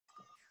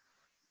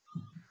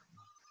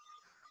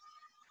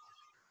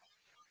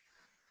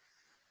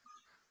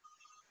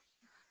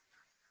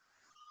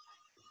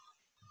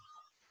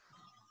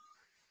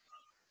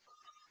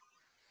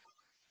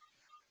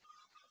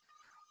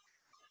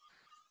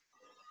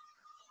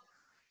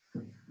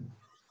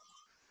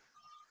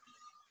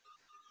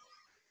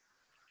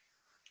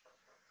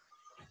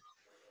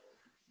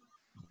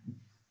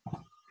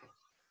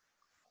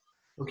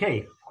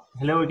Okay,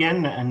 hello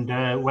again and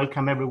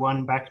welcome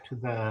everyone back to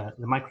the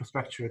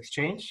Microstructure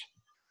Exchange.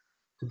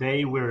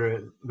 Today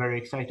we're very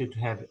excited to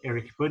have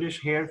Eric Budish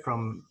here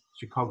from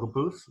Chicago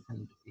booth,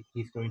 and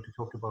he's going to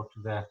talk about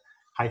the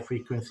high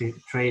frequency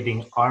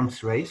trading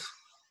arms race.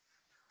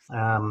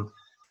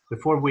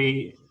 Before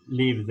we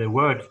leave the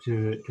word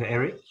to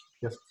Eric,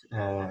 just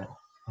a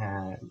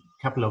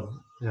couple of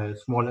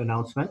small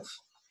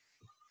announcements.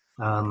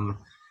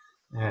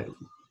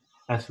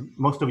 As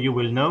most of you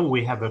will know,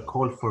 we have a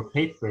call for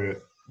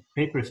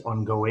papers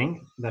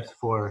ongoing. That's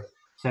for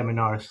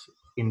seminars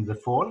in the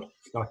fall,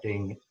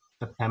 starting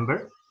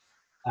September.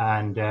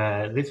 And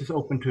this is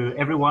open to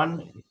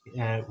everyone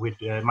with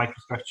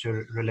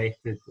microstructure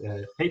related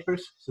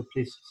papers. So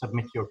please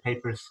submit your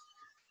papers.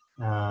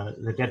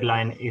 The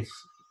deadline is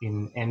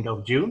in end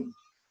of June.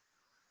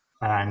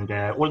 And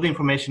all the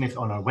information is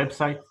on our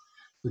website.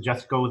 So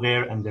just go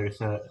there and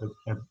there's a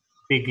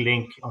big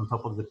link on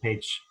top of the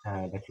page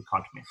that you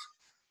can't miss.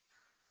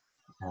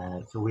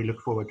 So we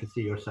look forward to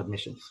see your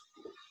submissions.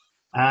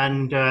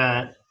 And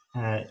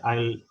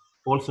I'll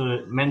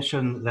also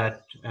mention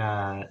that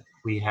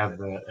we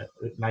have a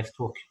nice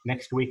talk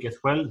next week as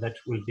well. That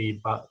will be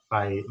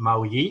by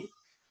Mao Yi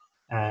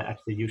at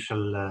the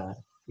usual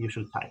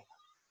time.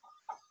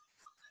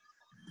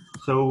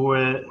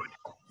 So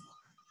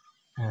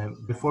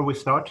before we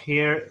start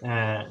here,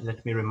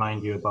 let me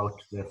remind you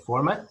about the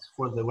format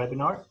for the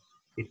webinar.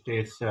 It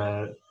is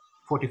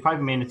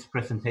 45 minutes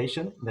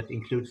presentation that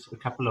includes a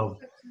couple of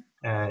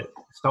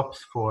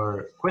stops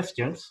for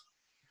questions,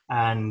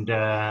 and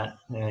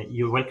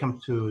you're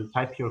welcome to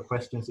type your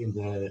questions in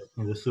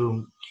the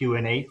Zoom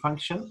Q&A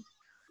function,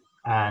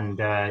 and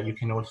you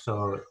can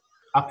also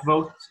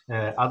upvote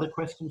other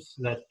questions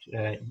that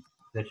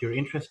you're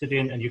interested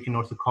in, and you can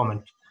also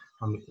comment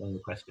on the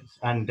questions.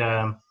 And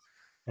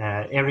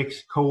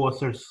Eric's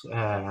co-authors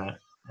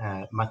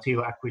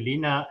Matteo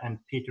Aquilina and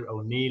Peter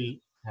O'Neill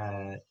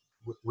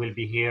will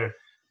be here,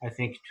 I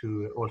think,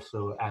 to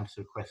also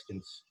answer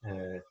questions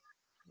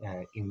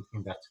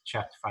in that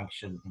chat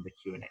function in the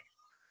Q&A.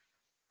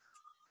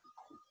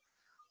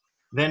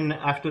 Then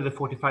after the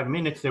 45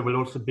 minutes, there will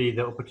also be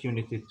the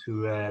opportunity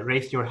to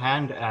raise your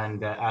hand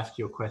and ask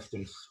your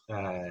questions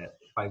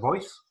by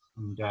voice.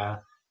 And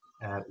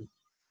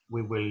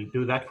we will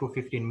do that for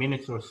 15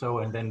 minutes or so,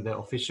 and then the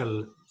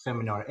official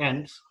seminar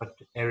ends, but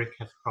Eric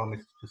has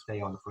promised to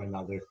stay on for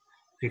another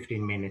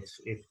 15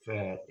 minutes if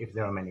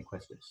there are many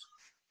questions.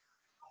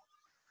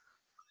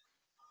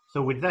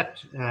 So with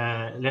that,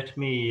 let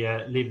me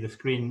leave the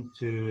screen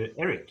to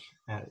Eric.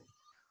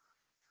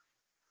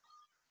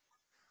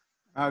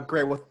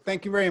 Great. Well,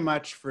 thank you very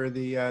much for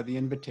the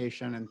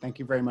invitation, and thank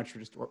you very much for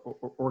just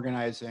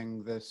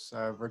organizing this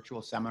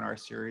virtual seminar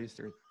series.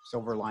 There are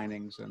silver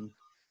linings and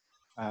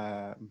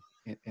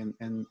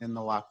in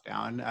the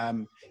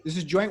lockdown. This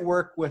is joint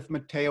work with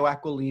Matteo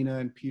Aquilina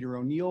and Peter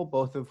O'Neill,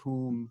 both of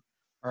whom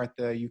are at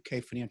the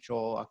UK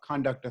Financial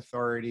Conduct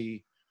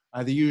Authority.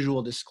 The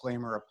usual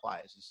disclaimer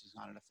applies. This is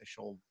not an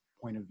official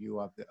point of view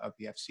of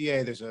the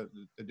FCA. There's the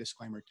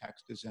disclaimer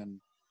text is in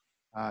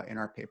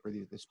our paper.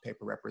 This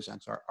paper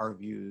represents our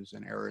views,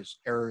 and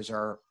errors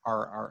are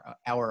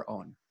our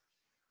own.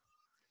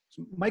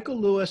 So Michael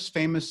Lewis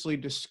famously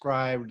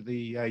described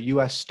the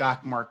US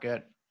stock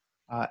market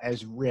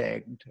as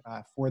rigged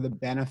for the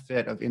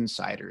benefit of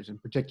insiders,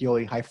 and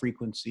particularly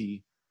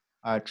high-frequency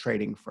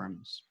trading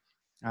firms.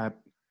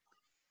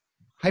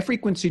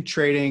 High-frequency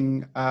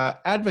trading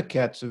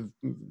advocates of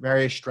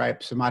various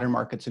stripes, the Modern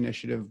Markets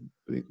Initiative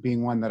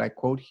being one that I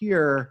quote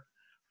here,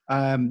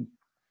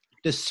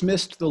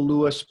 dismissed the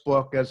Lewis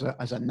book as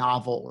a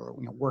novel or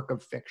work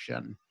of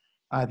fiction.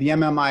 The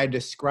MMI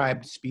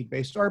described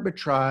speed-based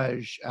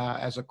arbitrage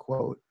as a,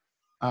 quote,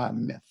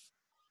 myth.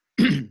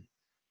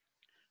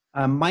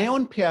 My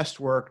own past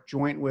work,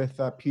 joint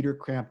with Peter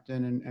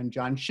Crampton and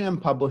John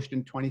Shim, published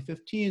in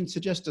 2015,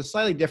 suggests a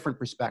slightly different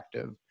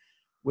perspective,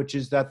 which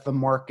is that the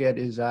market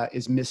is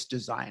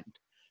misdesigned.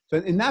 So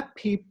in that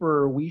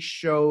paper, we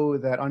show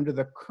that under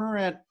the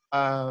current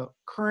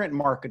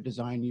market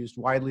design used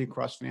widely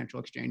across financial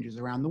exchanges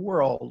around the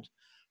world,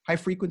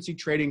 high-frequency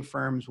trading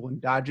firms will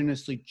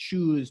endogenously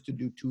choose to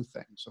do two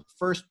things. So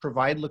first,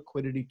 provide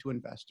liquidity to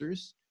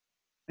investors,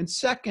 and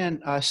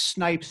second,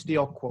 snipe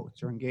stale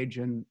quotes or engage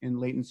in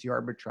latency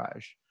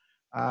arbitrage.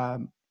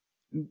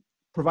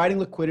 Providing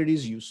liquidity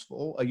is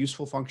useful, a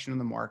useful function in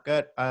the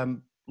market.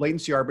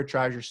 Latency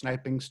arbitrage or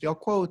sniping stale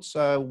quotes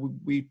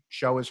we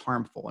show is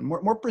harmful. And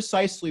more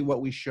precisely,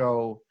 what we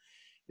show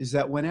is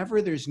that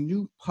whenever there's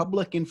new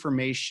public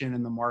information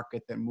in the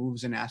market that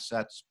moves an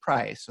asset's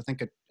price, so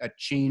think a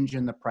change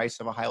in the price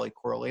of a highly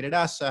correlated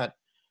asset,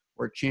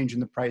 or a change in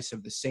the price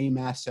of the same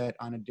asset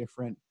on a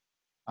different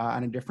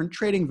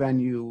trading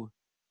venue,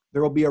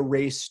 there will be a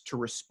race to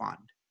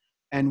respond.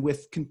 And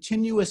with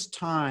continuous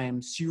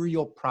time,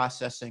 serial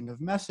processing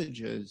of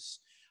messages,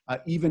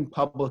 even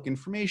public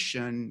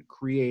information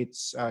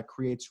creates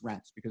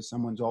rents, because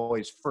someone's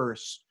always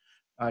first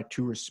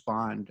to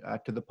respond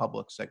to the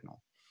public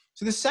signal.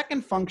 So the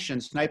second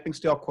function, sniping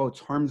stale quotes,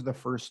 harms the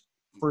first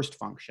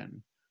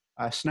function.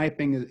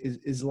 sniping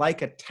is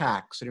like a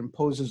tax. It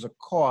imposes a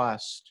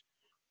cost.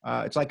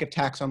 It's like a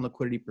tax on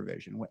liquidity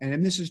provision.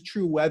 And this is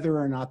true whether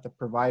or not the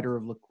provider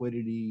of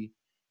liquidity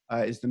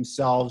is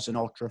themselves an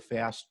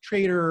ultra-fast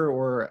trader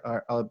or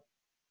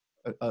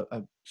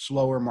a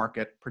slower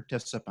market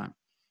participant.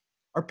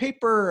 Our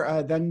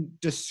paper then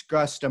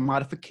discussed a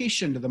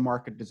modification to the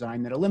market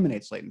design that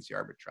eliminates latency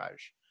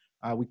arbitrage.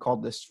 We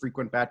called this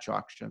frequent batch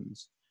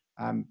auctions.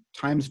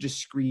 Times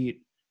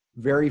discrete,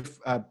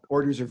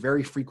 orders are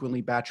very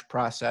frequently batch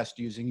processed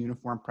using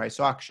uniform price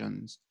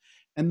auctions.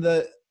 And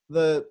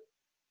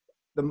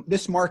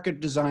this market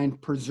design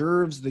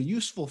preserves the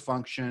useful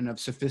function of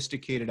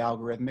sophisticated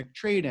algorithmic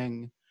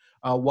trading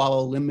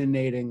while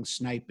eliminating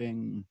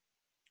sniping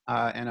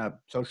and a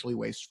socially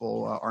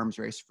wasteful arms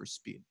race for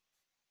speed.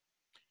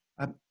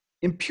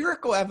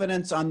 Empirical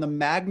evidence on the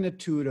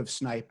magnitude of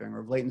sniping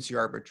or of latency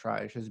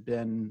arbitrage has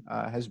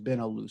been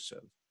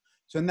elusive.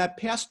 So in that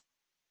past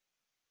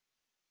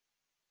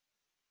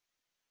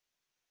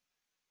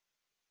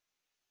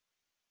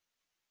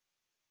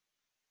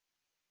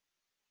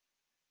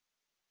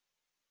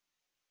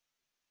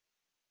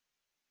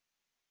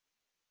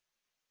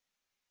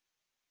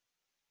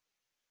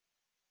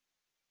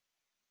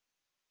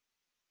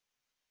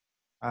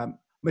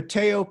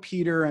Matteo,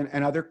 Peter,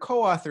 and other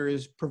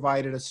co-authors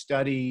provided a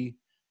study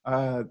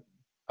of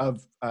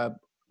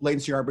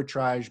latency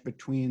arbitrage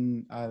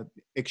between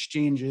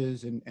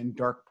exchanges and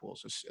dark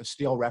pools, a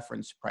stale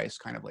reference price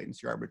kind of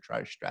latency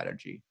arbitrage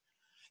strategy.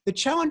 The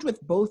challenge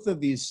with both of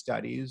these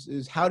studies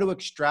is how to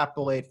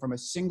extrapolate from a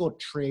single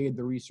trade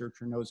the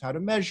researcher knows how to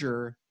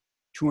measure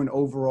to an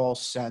overall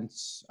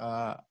sense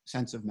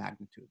of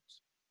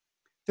magnitudes.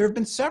 There have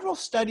been several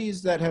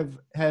studies that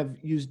have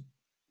used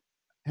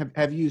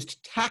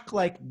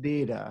TAC-like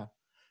data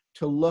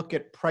to look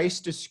at price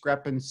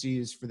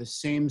discrepancies for the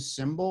same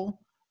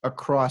symbol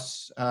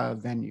across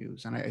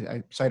venues. And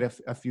I cite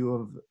a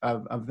few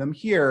of them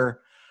here.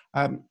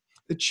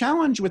 The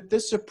challenge with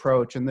this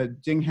approach, and the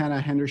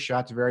Ding-Hanna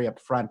Hendershot's very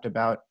upfront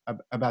about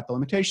the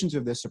limitations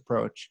of this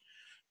approach,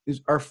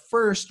 are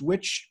first,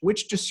 which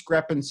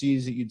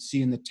discrepancies that you'd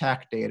see in the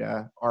TAC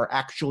data are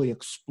actually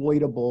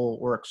exploitable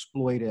or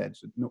exploited.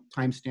 So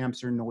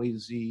timestamps are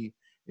noisy.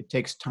 It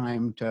takes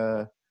time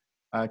to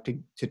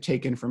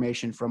take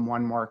information from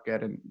one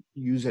market and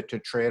use it to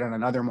trade on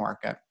another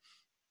market.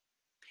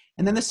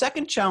 And then the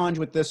second challenge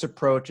with this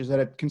approach is that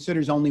it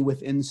considers only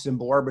within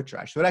symbol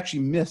arbitrage. So it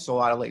actually misses a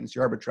lot of latency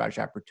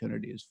arbitrage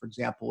opportunities. For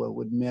example, it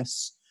would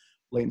miss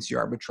latency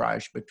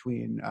arbitrage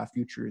between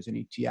futures and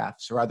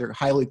ETFs or other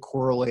highly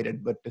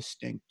correlated but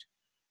distinct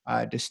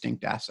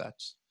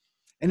assets.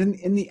 And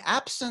in the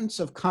absence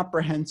of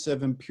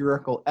comprehensive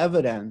empirical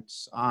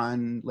evidence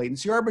on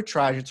latency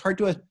arbitrage, it's hard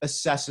to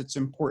assess its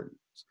importance.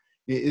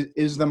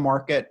 Is the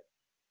market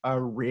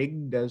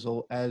rigged as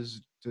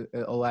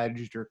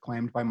alleged or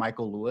claimed by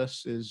Michael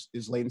Lewis?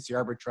 Is latency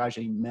arbitrage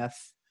a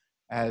myth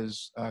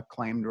as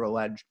claimed or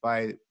alleged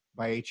by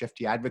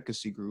HFT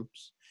advocacy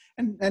groups?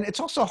 And it's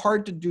also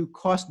hard to do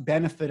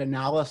cost-benefit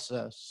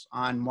analysis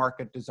on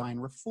market design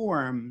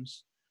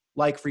reforms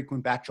like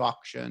frequent batch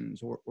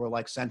auctions or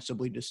like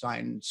sensibly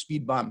designed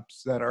speed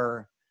bumps that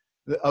are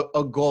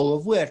a goal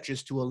of which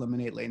is to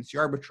eliminate latency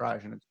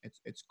arbitrage and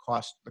the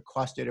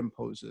cost it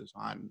imposes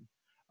on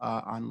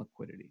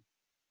liquidity.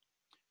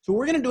 So what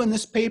we're going to do in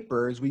this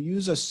paper is we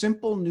use a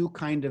simple new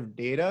kind of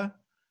data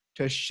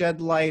to shed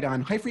light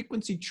on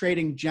high-frequency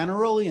trading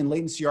generally and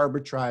latency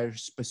arbitrage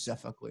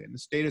specifically. And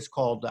this data is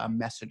called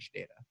message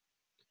data.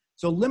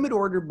 So limit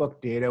order book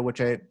data,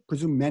 which I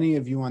presume many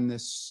of you on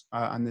this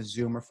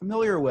Zoom are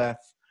familiar with,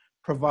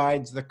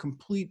 provides the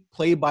complete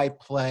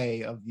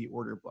play-by-play of the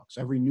order books.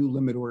 Every new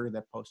limit order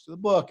that posts to the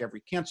book,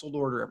 every canceled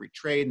order, every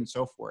trade, and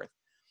so forth.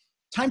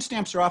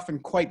 Timestamps are often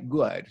quite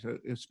good,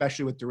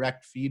 especially with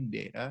direct feed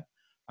data.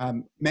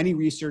 Many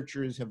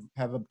researchers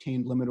have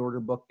obtained limit order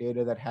book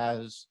data that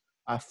has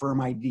firm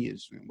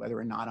IDs, whether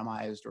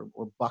anonymized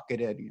or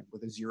bucketed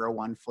with a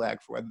 0-1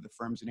 flag for whether the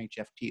firm's an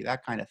HFT,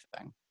 that kind of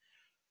thing.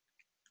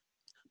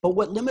 But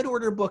what limit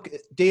order book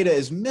data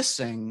is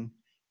missing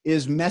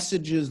is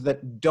messages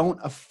that don't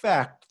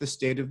affect the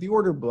state of the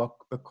order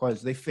book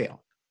because they failed.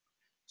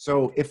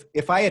 So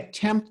if I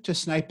attempt to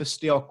snipe a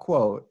stale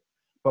quote,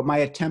 but my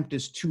attempt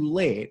is too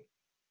late,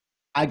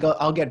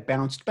 I'll get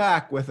bounced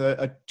back with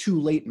a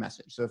too late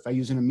message. So if I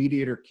use an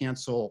immediate or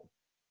cancel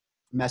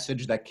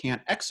message that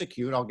can't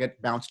execute, I'll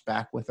get bounced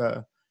back with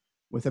a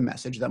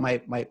message that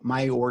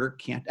my order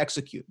can't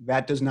execute.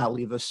 That does not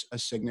leave us a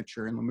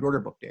signature in limit order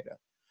book data.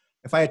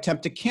 If I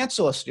attempt to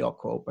cancel a stale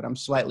quote, but I'm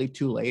slightly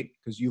too late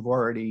because you've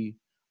already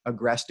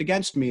aggressed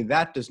against me,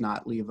 that does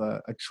not leave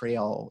a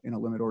trail in a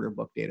limit order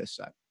book data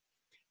set.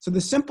 So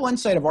the simple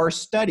insight of our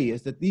study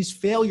is that these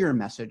failure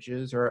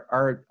messages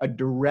are a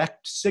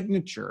direct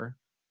signature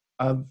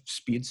of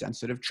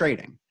speed-sensitive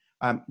trading.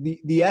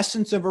 The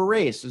essence of a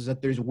race is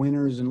that there's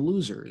winners and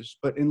losers,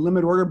 but in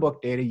limit order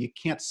book data, you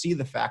can't see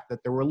the fact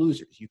that there were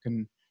losers. You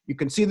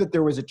can see that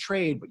there was a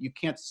trade, but you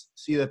can't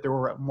see that there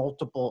were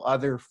multiple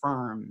other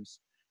firms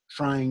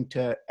trying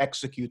to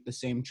execute the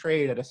same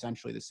trade at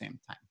essentially the same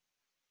time.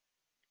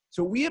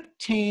 So we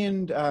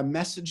obtained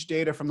message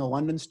data from the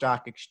London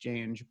Stock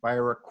Exchange by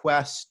a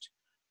request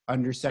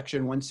under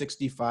Section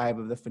 165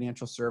 of the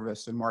Financial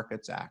Service and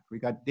Markets Act. We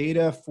got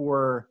data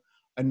for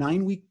a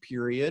 9-week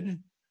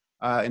period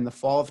in the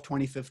fall of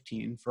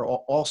 2015 for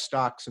all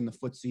stocks in the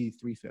FTSE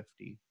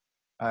 350.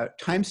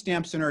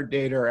 Timestamps in our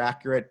data are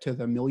accurate to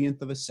the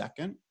millionth of a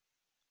second.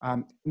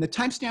 And the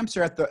timestamps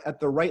are at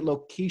the right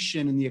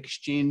location in the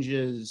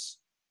exchange's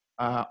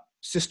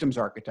systems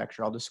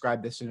architecture. I'll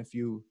describe this in a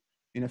few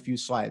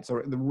slides.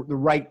 So the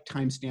right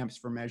timestamps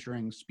for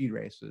measuring speed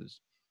races.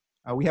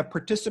 We have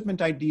participant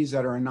IDs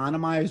that are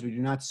anonymized. We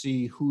do not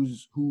see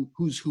who's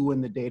who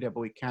in the data, but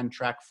we can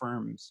track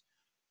firms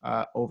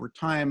over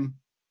time.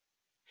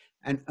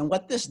 And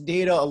what this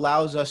data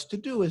allows us to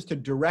do is to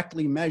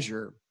directly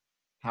measure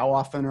how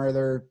often are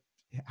there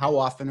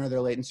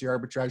latency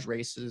arbitrage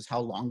races, how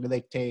long do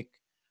they take,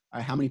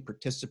 how many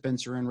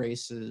participants are in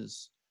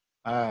races,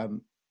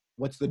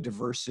 what's the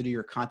diversity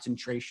or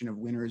concentration of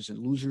winners and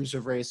losers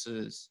of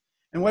races,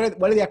 and what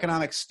are the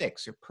economic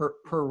stakes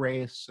per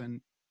race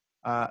and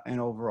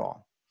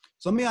overall.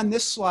 So let me on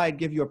this slide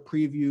give you a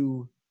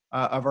preview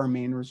of our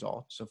main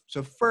results.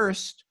 So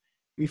first,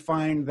 we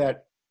find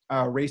that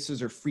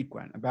races are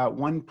frequent, about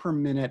 1 per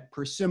minute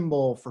per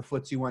symbol for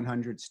FTSE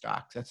 100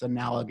 stocks. That's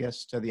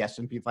analogous to the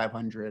S&P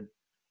 500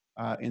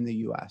 in the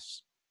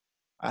US.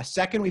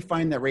 Second, we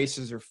find that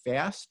races are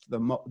fast. The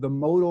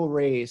modal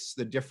race,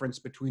 the difference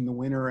between the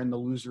winner and the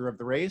loser of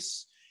the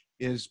race,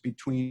 is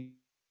between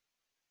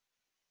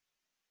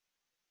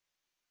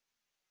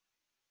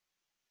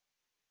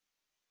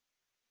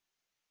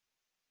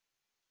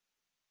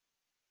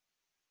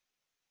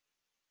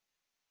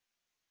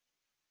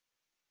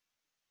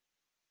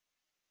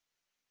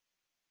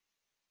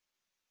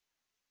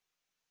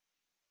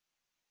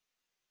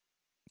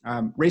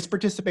race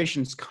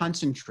participation is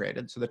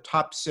concentrated. So the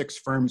top 6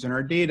 firms in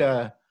our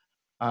data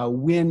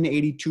win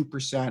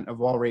 82%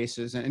 of all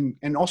races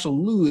and also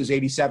lose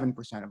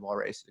 87% of all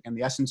races. Again,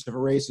 the essence of a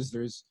race is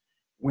there's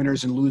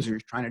winners and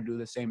losers trying to do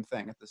the same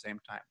thing at the same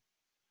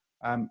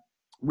time.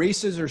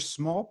 Races are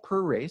small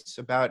per race.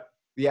 About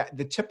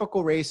the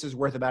typical race is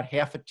worth about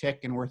half a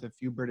tick and worth a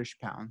few British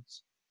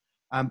pounds.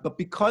 But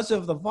because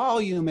of the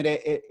volume,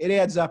 it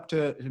adds up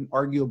to an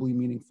arguably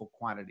meaningful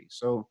quantity.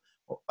 So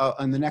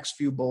in the next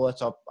few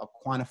bullets, I'll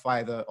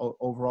quantify the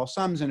overall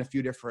sums in a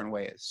few different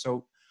ways.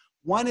 So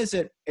one is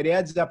it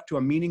adds up to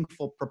a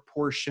meaningful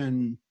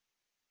proportion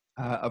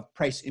of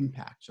price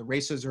impact. So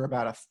races are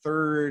about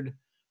 1/3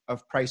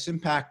 of price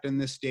impact in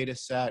this data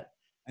set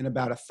and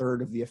about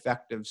 1/3 of the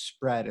effective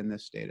spread in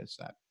this data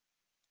set.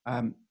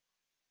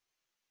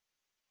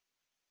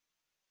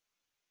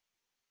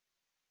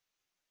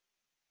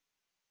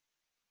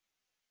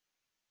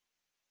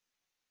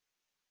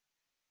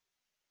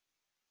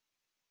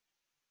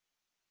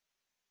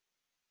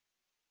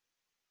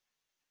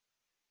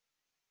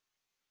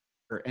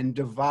 And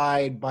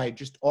divide by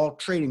just all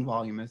trading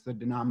volume as the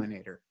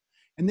denominator.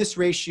 And this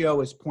ratio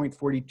is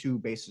 0.42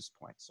 basis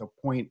points. So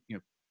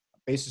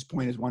basis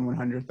point is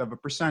 1/100th of a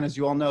percent, as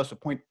you all know. So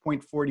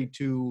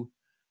 0.42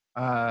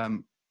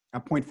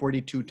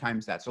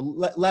 times that. So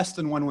less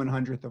than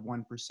 1/100th of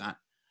 1%.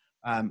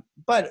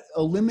 But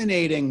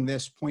eliminating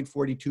this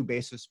 0.42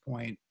 basis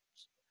point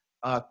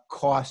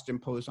cost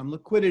imposed on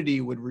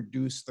liquidity would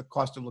reduce the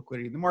cost of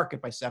liquidity in the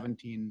market by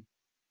 17%.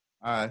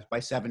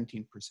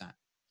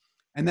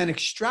 And then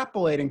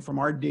extrapolating from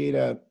our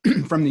data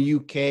from the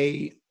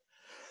UK,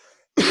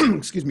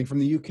 excuse me, from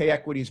the UK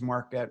equities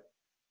market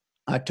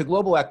to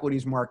global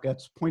equities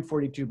markets,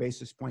 0.42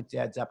 basis points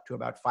adds up to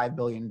about $5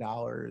 billion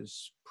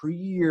per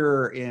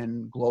year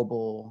in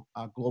global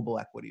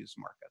equities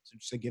markets,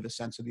 just to give a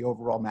sense of the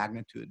overall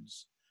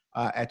magnitudes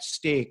at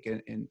stake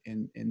in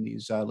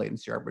these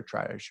latency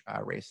arbitrage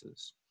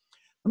races.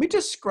 Let me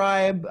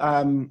describe,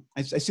 I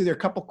see there are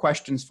a couple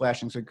questions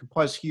flashing, so I could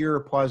pause here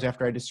or pause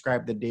after I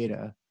describe the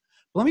data.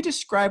 Let me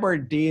describe our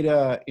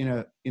data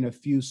in a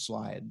few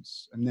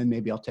slides, and then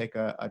maybe I'll take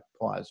a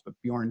pause. But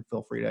Bjorn,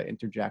 feel free to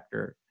interject,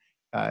 or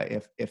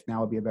if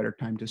now would be a better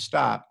time to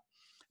stop.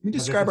 Let me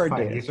describe our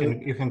data.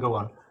 You can go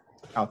on.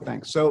 Oh,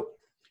 thanks. So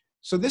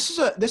this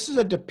is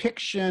a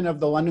depiction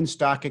of the London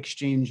Stock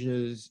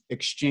Exchange's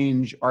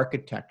exchange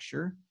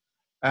architecture.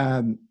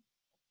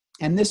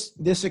 And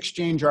this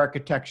exchange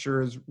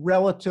architecture is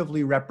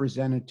relatively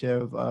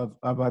representative of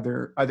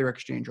other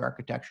exchange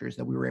architectures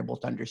that we were able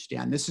to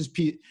understand.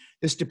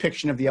 This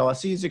depiction of the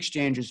LSE's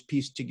exchange is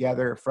pieced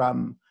together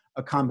from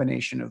a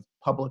combination of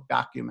public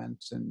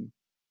documents and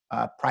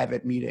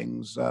private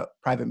meetings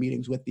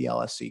with the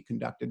LSE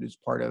conducted as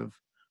part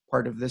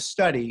of this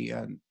study.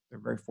 And they're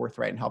very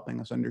forthright in helping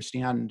us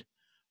understand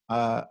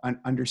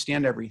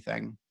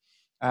everything.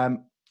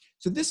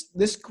 So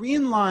this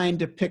green line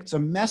depicts a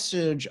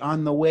message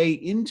on the way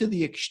into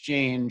the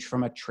exchange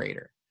from a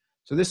trader.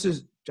 So this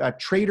is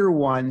trader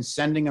 1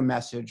 sending a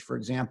message, for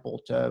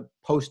example, to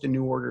post a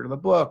new order to the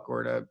book,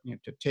 or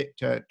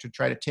to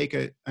try to take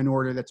an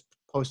order that's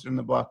posted in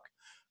the book.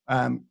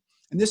 And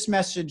this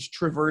message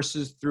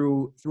traverses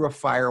through a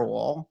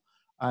firewall,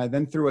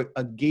 then through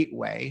a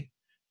gateway.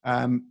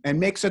 and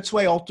makes its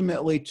way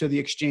ultimately to the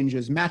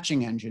exchange's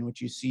matching engine,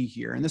 which you see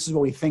here. And this is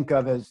what we think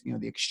of as,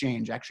 the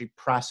exchange actually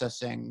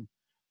processing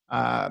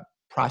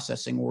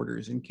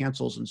orders and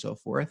cancels and so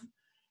forth.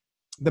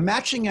 The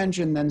matching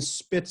engine then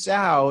spits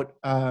out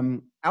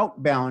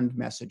outbound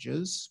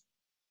messages,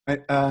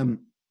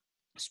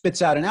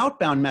 spits out an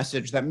outbound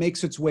message that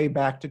makes its way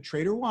back to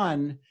trader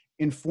one,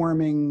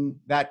 informing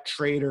that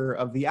trader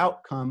of the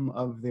outcome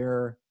of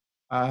their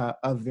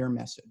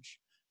message.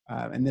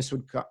 And this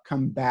would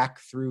come back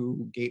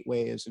through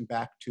gateways and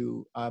back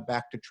to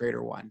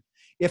trader one.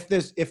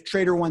 If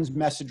trader one's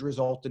message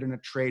resulted in a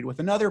trade with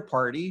another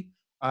party,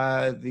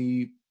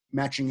 the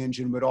matching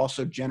engine would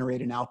also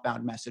generate an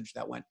outbound message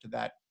that went to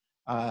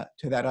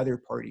that other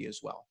party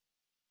as well.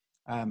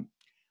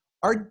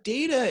 Our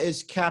data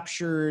is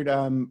captured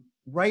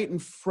right in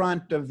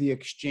front of the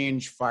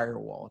exchange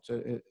firewall.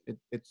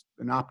 It's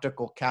an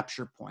optical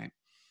capture point.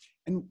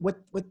 And what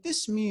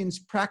this means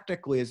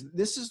practically is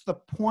this is the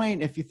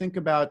point, if you think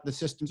about the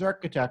systems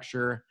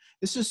architecture,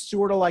 this is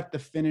sort of like the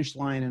finish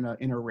line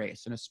in a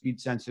race, in a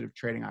speed-sensitive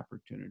trading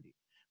opportunity,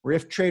 where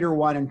if trader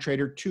one and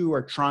trader two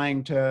are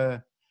trying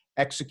to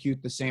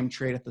execute the same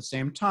trade at the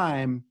same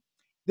time,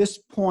 this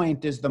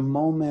point is the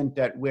moment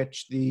at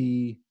which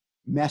the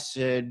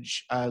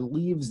message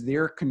leaves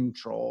their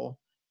control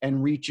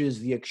and reaches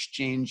the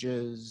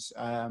exchange's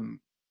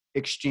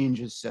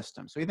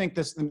system. So we think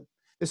this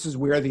is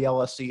where the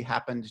LSE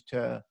happened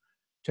to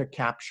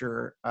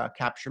capture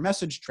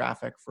message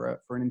traffic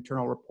for an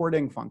internal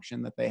reporting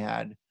function that they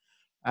had.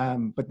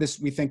 But this,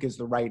 we think, is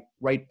the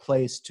right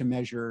place to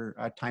measure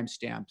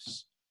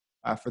timestamps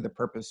for the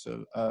purpose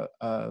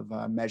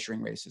of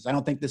measuring races. I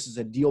don't think this is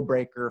a deal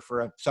breaker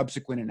for a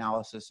subsequent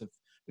analysis if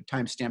the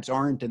timestamps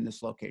aren't in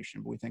this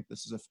location, but we think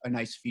this is a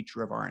nice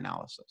feature of our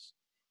analysis.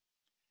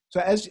 So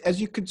as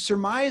you could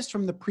surmise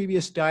from the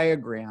previous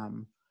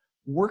diagram,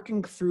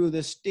 working through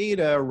this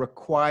data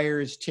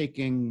requires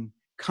taking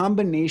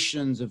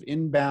combinations of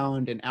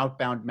inbound and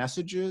outbound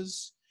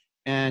messages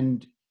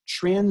and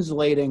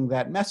translating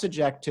that message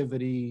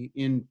activity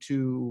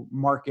into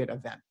market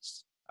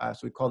events. So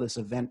we call this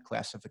event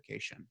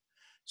classification.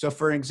 So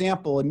for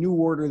example, a new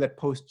order that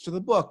posts to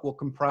the book will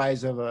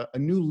comprise of a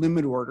new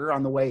limit order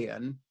on the way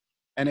in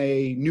and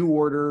a new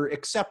order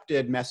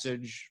accepted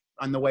message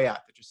on the way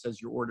out that just says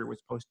your order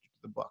was posted to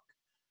the book.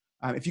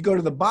 If you go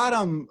to the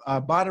bottom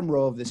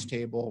row of this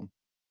table,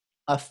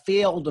 a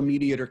failed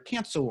immediate or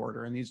cancel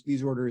order, and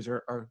these orders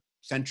are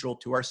central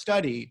to our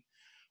study,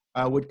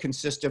 would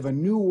consist of a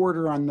new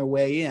order on the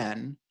way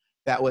in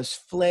that was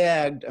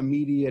flagged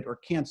immediate or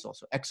cancel,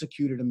 so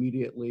executed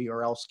immediately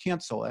or else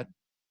cancel it.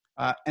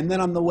 And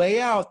then on the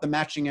way out, the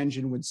matching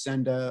engine would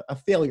send a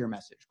failure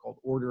message called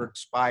order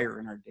expire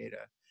in our data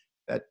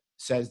that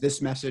says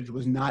this message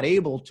was not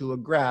able to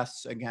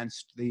aggress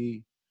against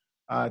the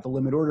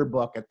limit order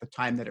book at the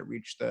time that it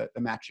reached the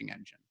matching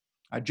engine.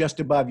 Just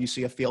above, you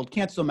see a failed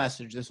cancel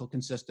message. This will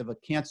consist of a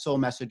cancel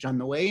message on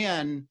the way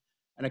in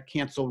and a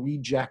cancel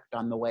reject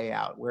on the way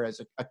out,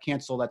 whereas a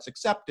cancel that's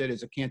accepted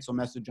is a cancel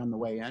message on the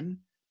way in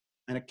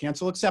and a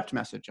cancel accept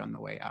message on the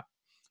way out.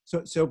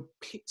 So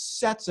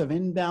sets of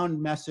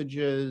inbound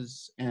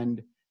messages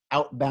and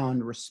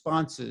outbound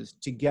responses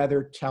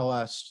together tell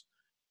us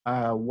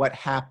what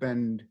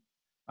happened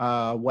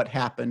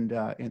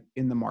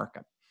in the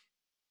market.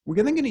 We're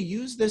then going to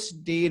use this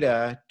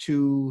data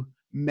to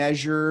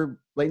measure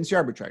latency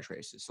arbitrage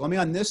races. So let me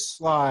on this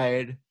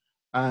slide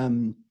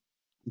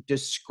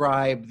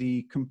describe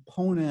the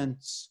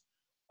components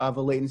of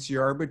a latency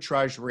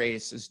arbitrage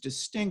race as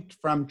distinct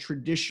from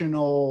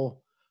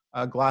traditional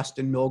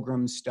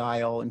Gloston-Milgram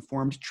style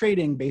informed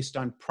trading based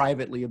on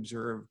privately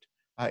observed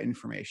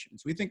information.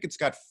 So we think it's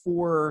got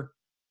four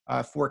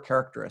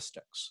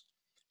characteristics.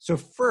 So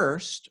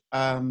first,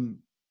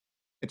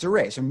 it's a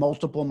race, and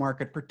multiple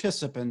market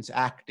participants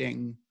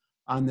acting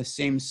on the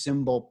same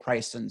symbol,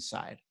 price, and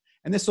side.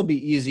 And this will be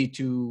easy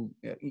to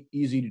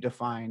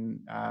define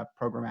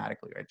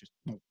programmatically, right? Just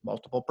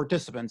multiple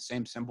participants,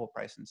 same symbol,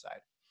 price, and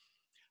side.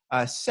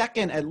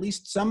 Second, at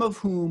least some of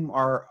whom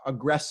are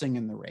aggressing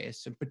in the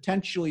race, and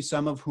potentially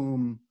some of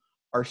whom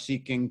are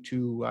seeking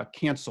to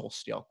cancel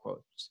stale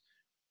quotes.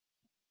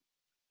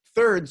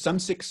 Third, some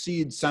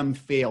succeed, some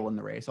fail in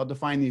the race. I'll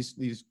define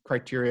these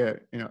criteria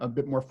a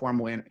bit more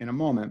formally in a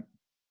moment.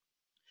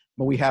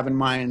 But we have in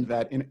mind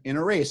that in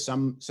a race,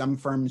 some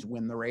firms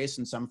win the race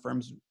and some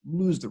firms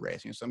lose the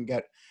race. Some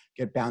get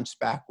bounced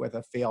back with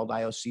a failed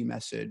IOC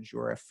message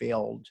or a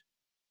failed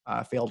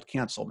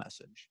cancel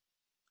message.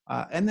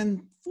 And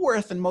then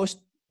fourth, and most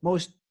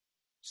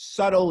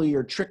subtly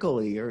or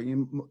trickily or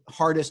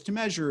hardest to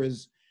measure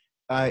is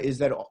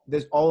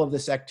that all of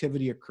this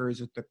activity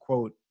occurs at the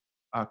quote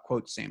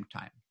same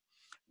time.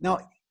 Now,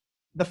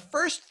 the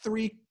first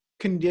three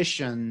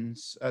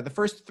conditions, the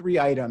first three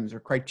items or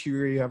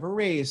criteria of a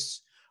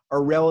race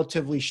are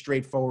relatively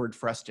straightforward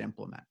for us to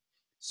implement.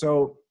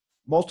 So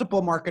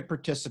multiple market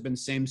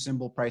participants, same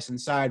symbol, price, and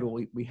side.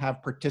 Well, we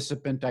have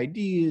participant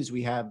IDs,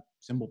 we have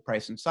symbol,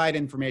 price, and side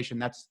information.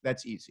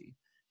 That's easy.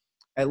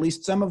 At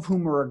least some of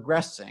whom are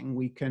aggressing,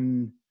 we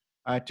can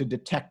to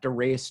detect a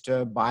race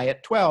to buy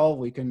at 12,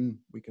 we can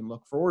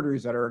look for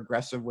orders that are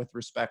aggressive with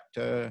respect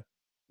to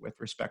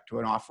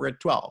an offer at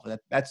 12.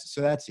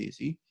 That's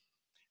easy.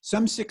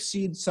 Some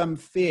succeed, some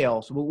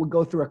fail. So we'll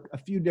go through a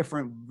few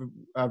different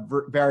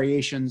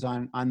variations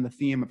on the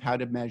theme of how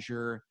to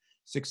measure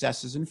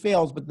successes and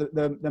fails. But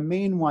the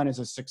main one is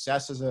a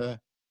success is a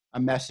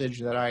message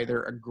that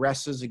either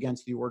aggresses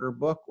against the order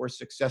book or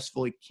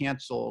successfully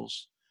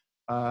cancels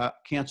a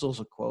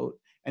quote.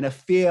 And a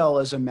fail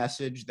is a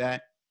message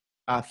that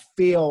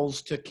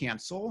fails to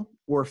cancel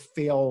or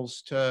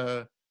fails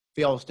to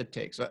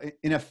take. So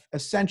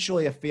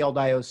essentially a failed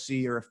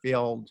IOC or a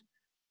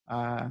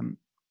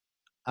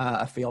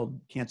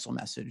failed cancel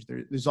message.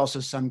 There's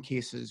also some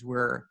cases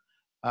where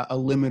a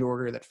limit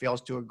order that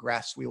fails to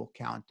aggress we will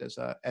count as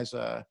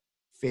a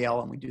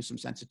fail, and we do some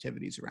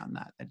sensitivities around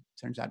that. It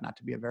turns out not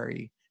to be a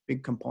very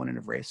big component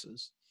of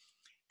races.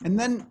 And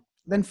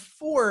then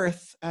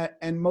fourth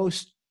and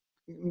most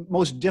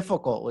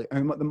difficult,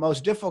 the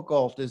most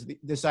difficult is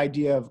this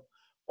idea of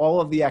all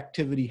of the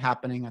activity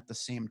happening at the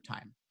same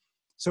time.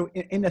 So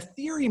in a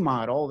theory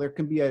model, there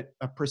can be a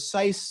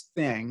precise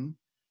thing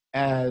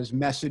as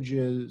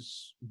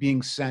messages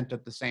being sent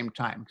at the same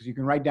time, because you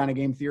can write down a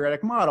game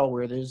theoretic model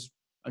where there's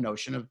a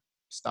notion of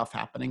stuff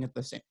happening at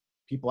the same,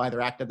 people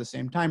either act at the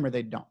same time or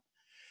they don't.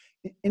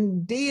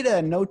 In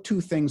data, no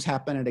two things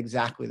happen at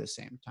exactly the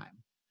same time.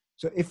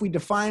 So if we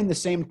define the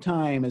same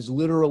time as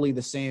literally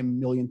the same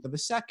millionth of a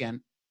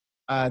second,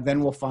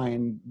 then we'll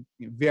find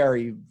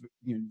very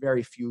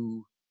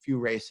few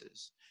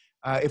races.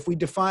 If we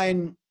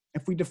define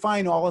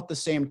all at the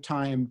same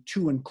time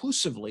two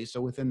inclusively,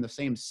 so within the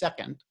same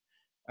second,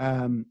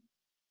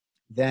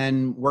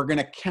 then we're going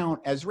to count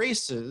as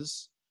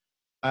races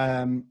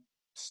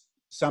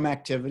some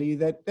activity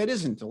that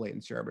isn't a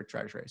latency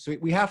arbitrage race. So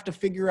we have to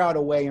figure out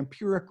a way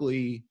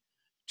empirically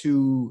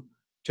to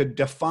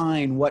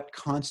define what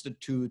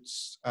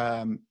constitutes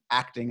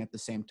acting at the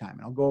same time.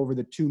 And I'll go over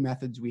the two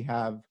methods we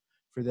have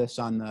for this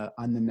on the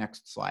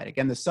next slide.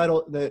 Again,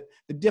 the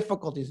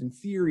difficulties in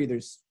theory,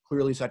 there's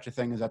clearly such a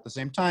thing as at the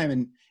same time,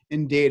 and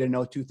in data,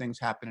 no two things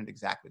happen at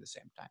exactly the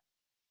same time.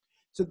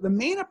 So the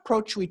main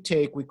approach we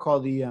take, we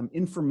call the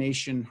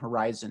information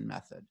horizon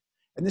method.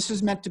 And this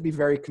is meant to be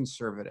very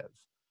conservative.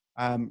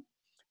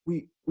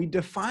 We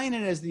define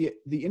it as the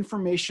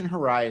information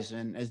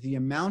horizon as the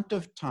amount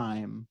of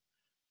time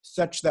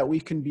such that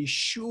we can be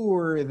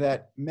sure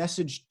that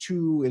message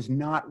 2 is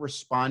not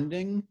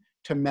responding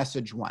to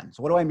message 1.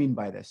 So what do I mean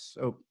by this?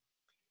 So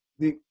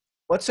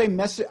let's say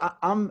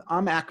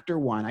I'm actor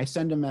 1. I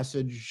send a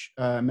message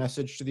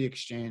to the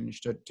exchange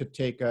to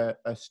take a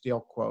stale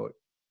quote,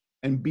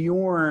 and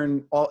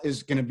Bjorn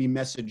is going to be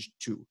message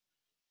 2.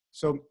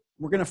 So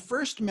we're going to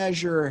first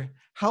measure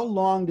how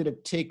long did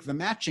it take the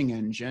matching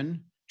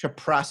engine to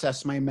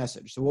process my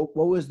message. So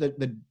what was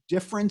the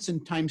difference in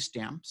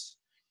timestamps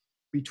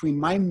between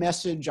my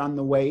message on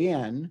the way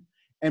in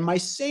and my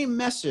same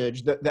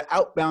message, the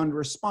outbound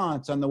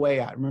response on the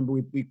way out. Remember,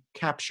 we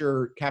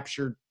capture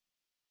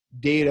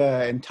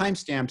data and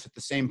timestamps at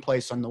the same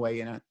place on the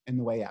way in and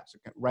the way out, so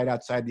right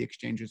outside the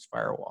exchange's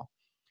firewall.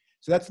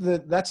 So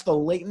that's the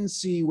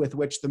latency with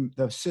which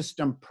the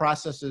system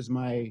processes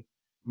my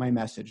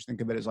message.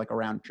 Think of it as like a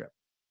round trip.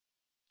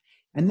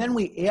 And then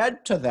we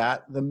add to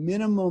that the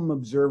minimum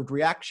observed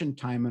reaction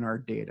time in our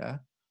data,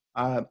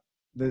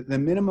 the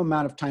minimum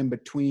amount of time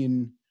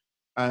between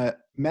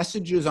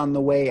messages on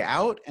the way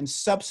out and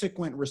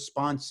subsequent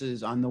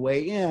responses on the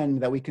way in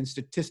that we can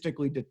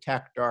statistically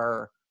detect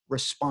our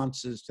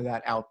responses to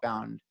that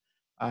outbound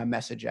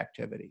message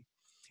activity.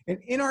 And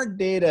in our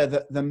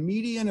data, the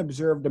median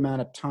observed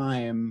amount of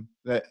time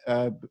that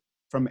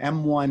from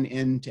M1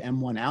 in to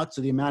M1 out,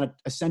 so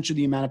essentially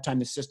the amount of time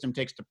the system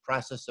takes to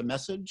process a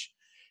message,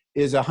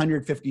 is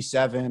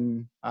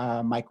 157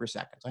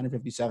 microseconds,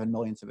 157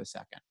 millionths of a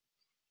second.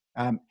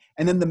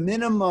 And then the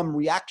minimum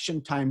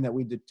reaction time that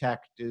we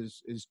detect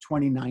is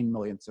 29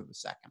 millionths of a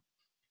second.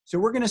 So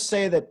we're going to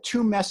say that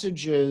two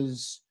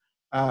messages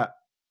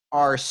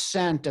are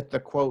sent at the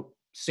quote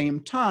same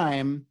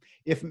time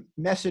if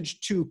message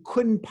 2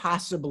 couldn't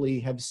possibly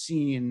have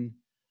seen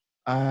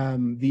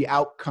the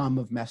outcome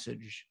of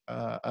message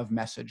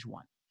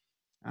 1.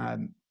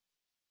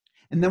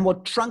 And then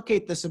we'll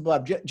truncate this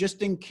above,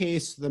 just in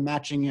case the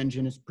matching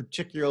engine is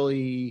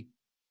particularly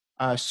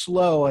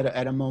slow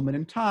at a moment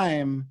in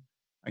time,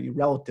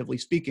 relatively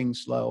speaking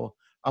slow,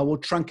 we'll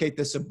truncate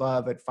this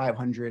above at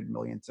 500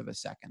 millionths of a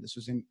second. This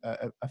was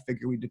a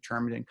figure we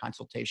determined in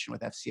consultation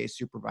with FCA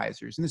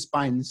supervisors, and this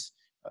binds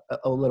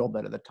a little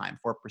bit of the time,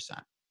 4%.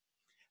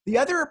 The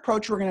other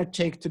approach we're going to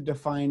take to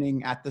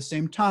defining at the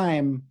same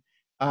time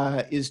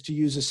is to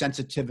use a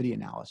sensitivity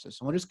analysis.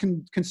 And we'll just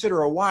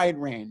consider a wide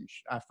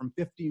range from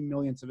 50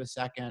 millionths of a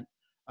second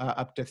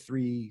up to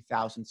 3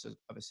 thousandths of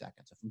a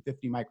second. So from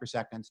 50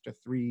 microseconds to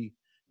 3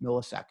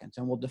 milliseconds.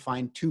 And we'll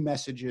define two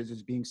messages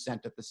as being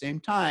sent at the same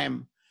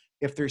time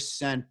if they're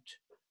sent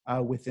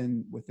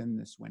within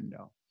this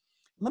window.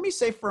 Let me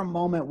say for a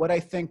moment what I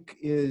think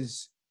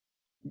is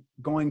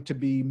going to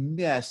be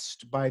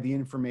missed by the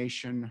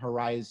information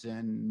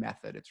horizon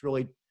method. It's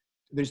really,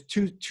 there's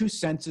two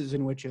senses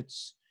in which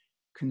it's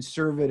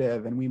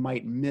conservative and we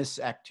might miss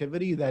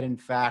activity that in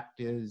fact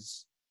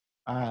is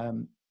a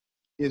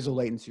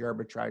latency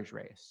arbitrage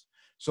race.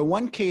 So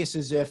one case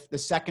is if the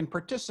second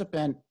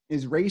participant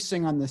is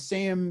racing on the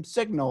same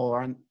signal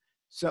or on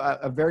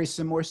a very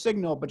similar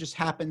signal, but just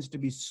happens to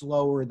be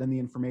slower than the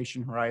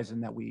information horizon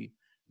that we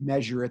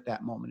measure at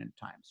that moment in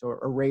time. So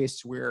a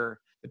race where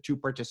the two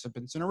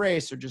participants in a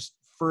race are just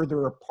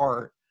further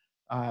apart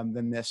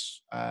than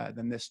this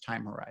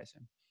time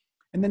horizon.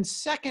 And then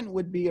second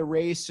would be a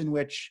race in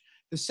which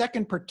the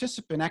second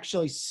participant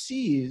actually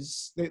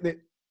sees,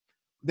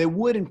 they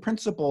would in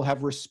principle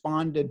have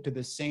responded to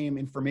the same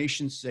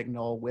information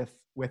signal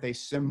with a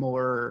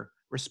similar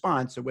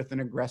response or with an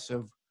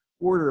aggressive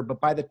order, but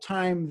by the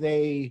time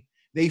they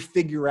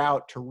figure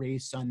out to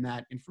race on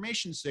that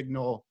information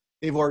signal,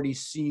 they've already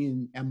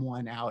seen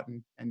M1 out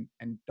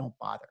and don't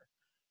bother.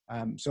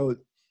 So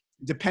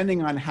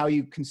depending on how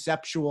you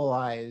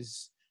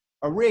conceptualize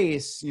a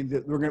race,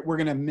 we're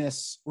gonna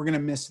miss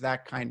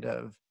that kind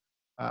of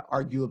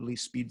arguably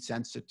speed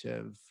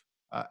sensitive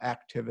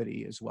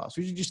activity as well.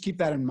 So you should just keep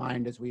that in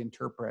mind as we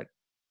interpret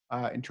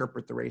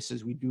the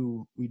races we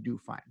do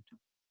find.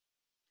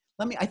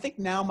 I think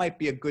now might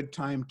be a good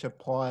time to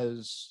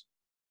pause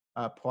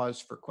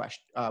for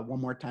one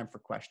more time for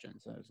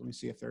questions. Let me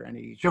see if there are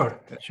any. Sure.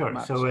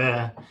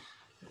 So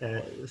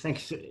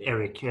thanks,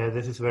 Eric.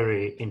 This is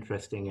very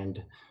interesting,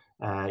 and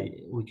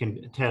we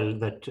can tell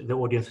that the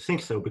audience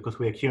thinks so because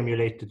we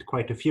accumulated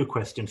quite a few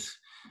questions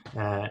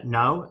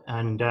now,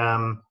 and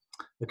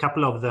a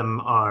couple of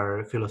them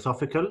are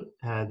philosophical.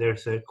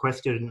 There's a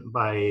question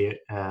by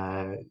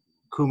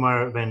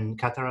Kumar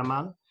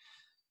Venkataraman,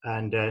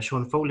 and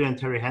Sean Foley and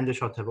Terry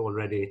Hendershot have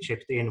already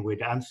chipped in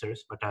with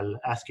answers, but I'll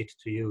ask it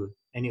to you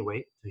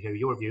anyway to hear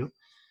your view.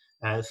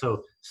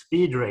 So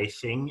speed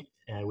racing,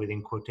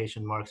 within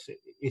quotation marks,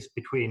 is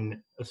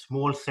between a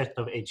small set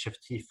of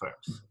HFT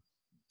firms.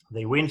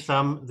 They win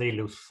some, they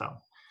lose some.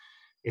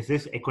 Is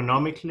this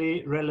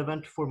economically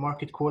relevant for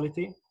market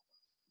quality?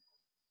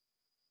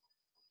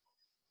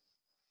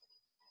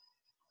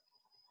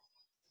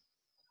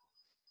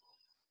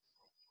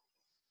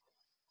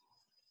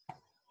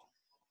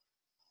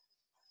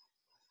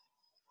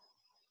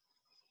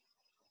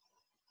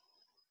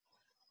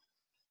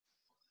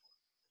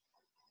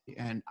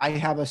 And I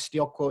have a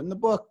steel quote in the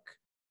book,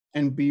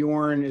 and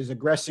Bjorn is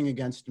aggressing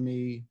against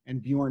me,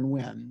 and Bjorn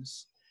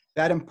wins.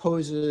 That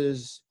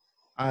imposes,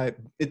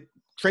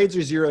 trades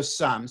are zero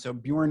sum, so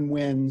Bjorn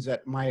wins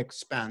at my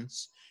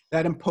expense.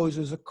 That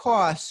imposes a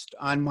cost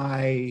on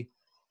me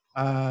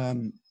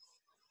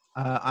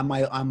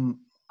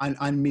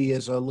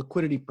as a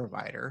liquidity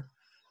provider.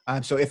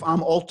 So if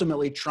I'm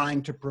ultimately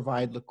trying to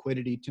provide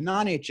liquidity to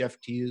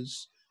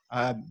non-HFTs,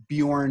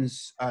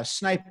 Bjorn's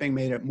sniping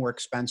made it more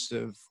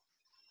expensive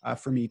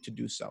for me to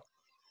do so.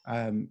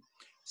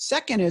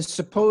 Second is,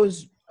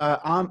 suppose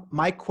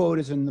my quote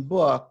is in the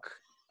book,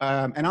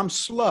 and I'm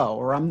slow,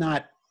 or I'm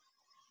not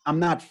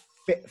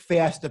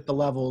fast at the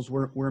levels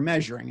we're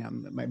measuring.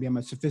 Maybe I'm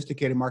a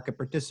sophisticated market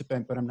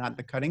participant, but I'm not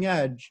the cutting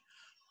edge.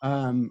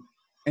 And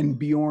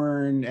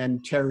Bjorn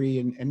and Terry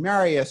and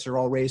Marius are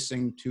all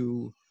racing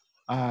to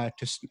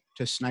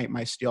snipe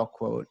my steel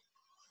quote,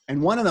 and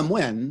one of them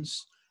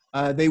wins.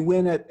 They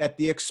win at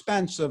the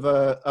expense of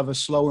a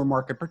slower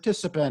market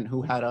participant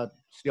who had a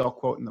steel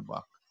quote in the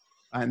book,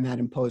 and that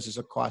imposes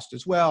a cost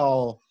as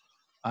well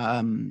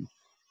on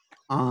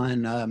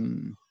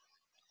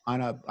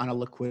a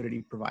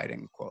liquidity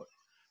providing quote.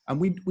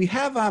 We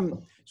have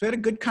so we had a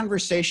good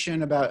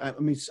conversation about.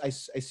 I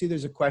see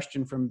there's a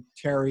question from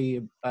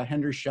Terry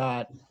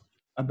Hendershot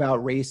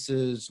about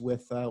races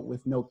with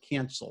no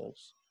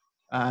cancels,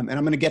 and I'm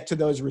going to get to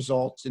those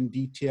results in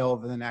detail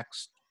over the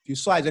next few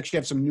slides. Actually,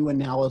 have some new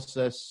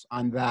analysis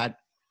on that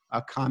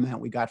comment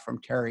we got from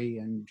Terry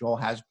and Joel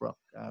Hasbrook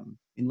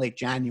in late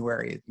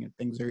January.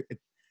 Things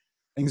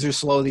are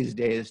slow these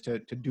days to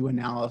do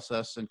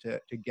analysis and to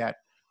get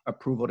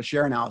approval to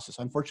share analysis.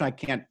 Unfortunately,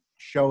 I can't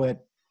show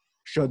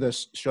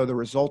the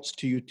results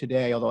to you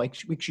today, although we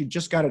actually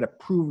just got it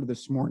approved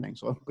this morning,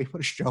 so I'll be able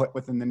to show it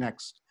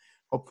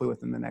hopefully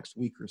within the next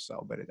week or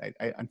so. But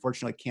I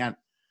unfortunately can't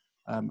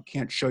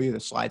show you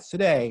the slides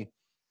today.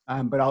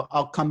 But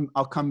I'll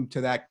come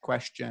to that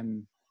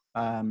question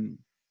in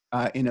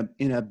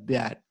a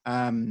bit.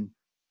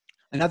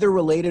 Another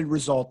related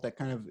result that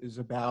kind of is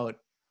about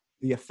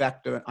the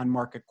effect on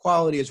market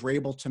quality is we're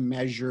able to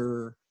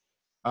measure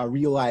the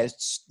realized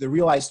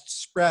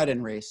spread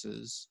in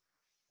races,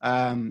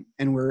 and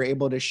we're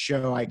able to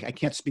show. I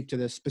can't speak to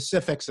the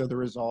specifics of the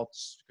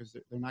results because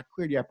they're not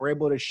cleared yet. We're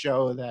able to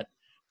show that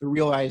the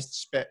realized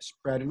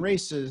spread in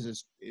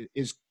races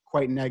is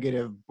quite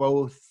negative,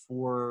 both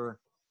for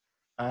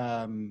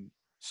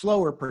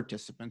slower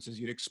participants, as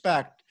you'd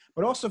expect,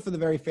 but also for the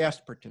very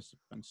fast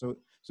participants. So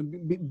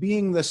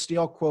being the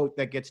stale quote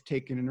that gets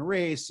taken in a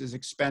race is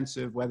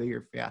expensive, whether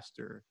you're fast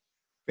or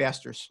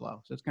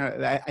slow. So it's kind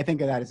of, I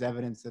think of that as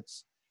evidence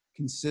that's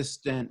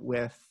consistent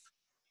with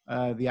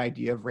the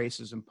idea of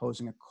races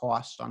imposing a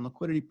cost on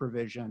liquidity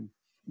provision.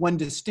 One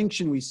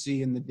distinction we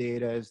see in the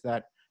data is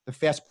that the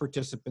fast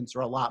participants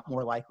are a lot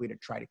more likely to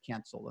try to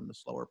cancel than the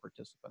slower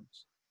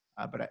participants.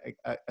 But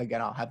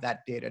again, I'll have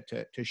that data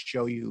to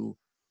show you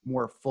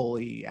more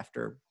fully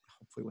after,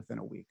 hopefully within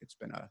a week. It's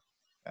been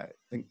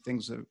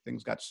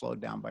things got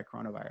slowed down by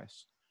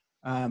coronavirus.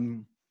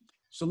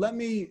 So let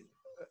me,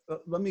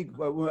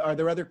 are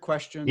there other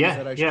questions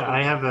that I should? Yeah,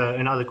 I have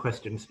another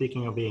question.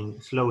 Speaking of being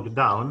slowed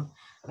down,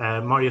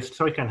 Marius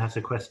Soikan has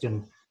a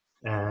question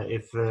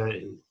if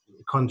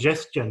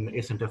congestion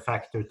isn't a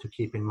factor to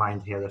keep in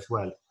mind here as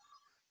well.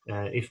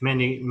 If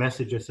many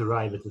messages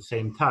arrive at the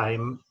same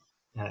time,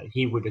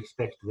 he would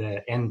expect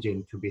the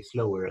engine to be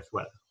slower as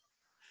well.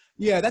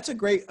 Yeah, that's a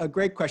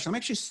great question. I'm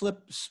actually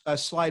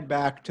slide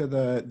back to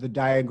the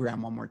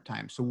diagram one more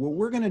time. So what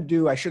we're going to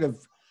do, I should have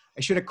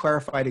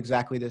clarified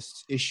exactly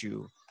this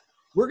issue.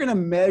 We're going to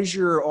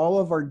measure all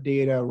of our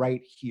data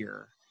right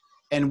here,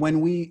 and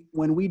when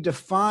we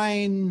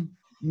define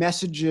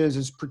messages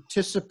as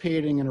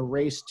participating in a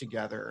race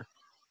together,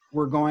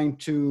 we're going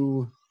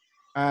to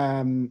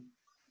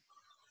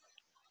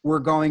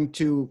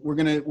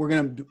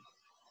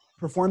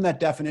perform that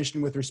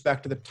definition with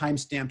respect to the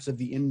timestamps of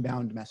the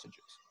inbound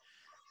messages.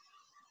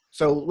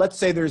 So let's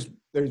say there's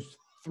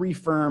 3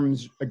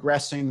 firms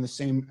aggressing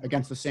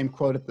against the same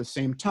quote at the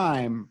same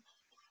time,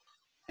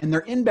 and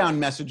their inbound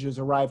messages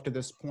arrive to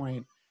this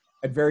point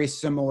at a very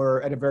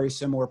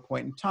similar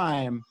point in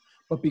time,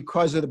 but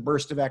because of the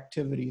burst of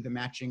activity, the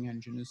matching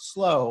engine is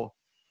slow.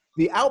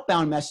 The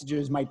outbound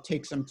messages might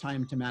take some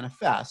time to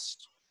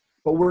manifest,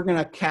 but we're going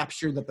to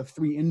capture that the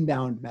 3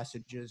 inbound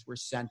messages were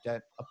sent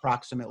at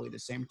approximately the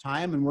same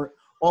time, and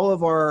all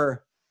of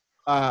our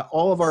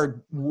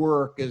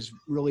work is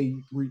really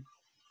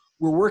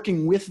we're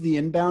working with the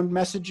inbound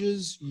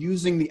messages,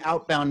 using the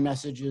outbound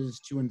messages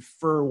to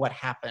infer what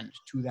happened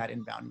to that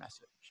inbound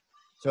message.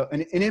 So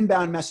an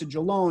inbound message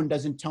alone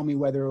doesn't tell me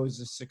whether it was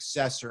a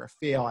success or a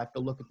fail. I have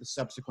to look at the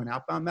subsequent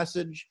outbound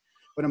message,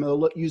 but I'm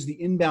going to use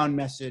the inbound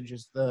message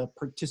as the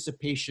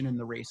participation in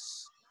the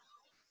race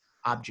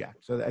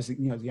object. So as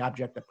the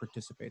object that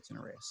participates in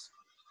a race.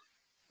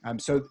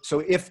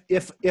 So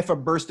if a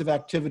burst of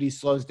activity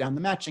slows down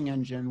the matching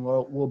engine,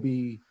 we'll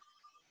be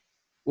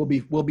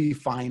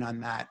fine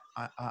on that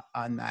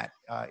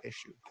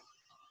issue.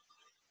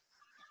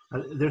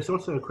 There's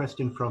also a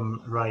question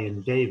from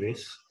Ryan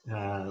Davis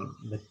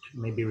that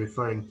may be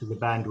referring to the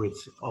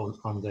bandwidth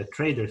on the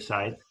trader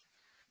side.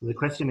 The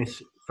question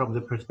is, from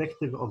the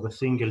perspective of a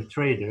single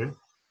trader,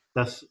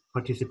 does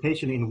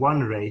participation in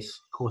one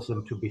race cause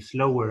them to be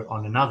slower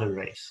on another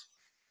race?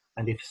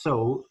 And if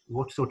so,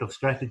 what sort of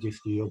strategies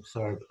do you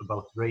observe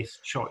about race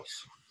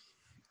choice?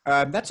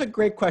 That's a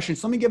great question.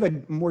 So let me give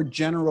a more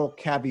general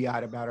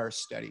caveat about our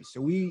study.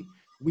 So we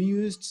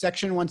used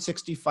Section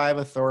 165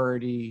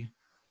 authority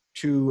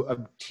to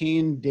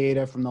obtain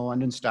data from the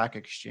London Stock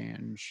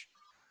Exchange.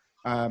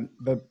 But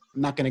I'm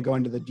not going to go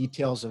into the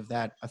details of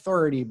that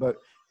authority, but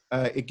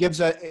it gives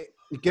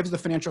the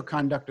Financial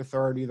Conduct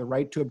Authority the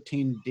right to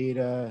obtain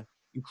data,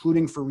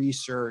 including for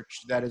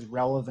research that is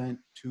relevant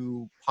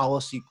to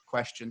policy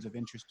questions of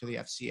interest to the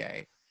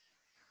FCA.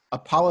 A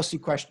policy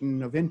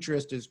question of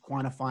interest is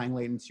quantifying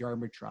latency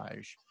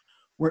arbitrage.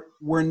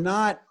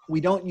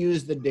 We don't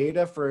use the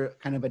data for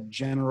kind of a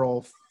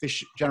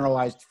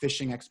generalized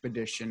fishing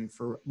expedition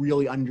for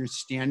really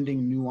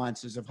understanding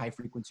nuances of high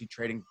frequency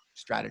trading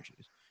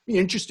strategies. It'd be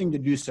interesting to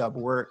do so,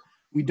 but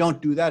we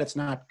don't do that. It's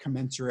not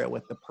commensurate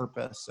with the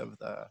purpose of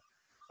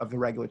the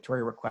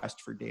regulatory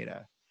request for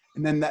data.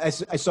 And then I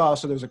saw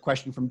also there's a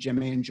question from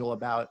Jim Angel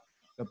about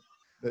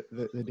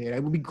the data.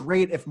 It would be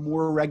great if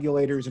more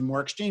regulators and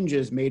more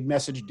exchanges made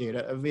message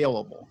data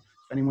available.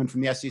 If anyone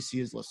from the SEC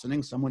is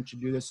listening, someone should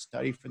do this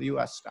study for the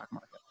US stock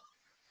market.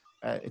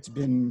 It's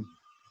been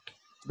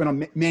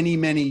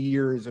many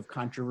years of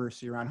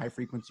controversy around high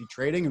frequency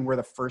trading, and we're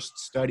the first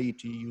study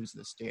to use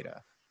this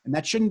data. And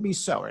that shouldn't be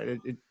so, right?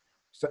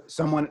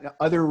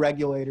 Other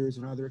regulators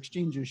and other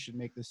exchanges should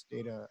make this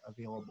data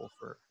available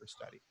for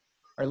study.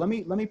 All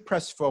right, let me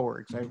press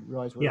forward because I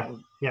realize we've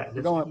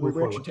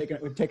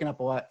taken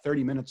up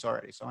 30 minutes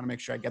already, so I want to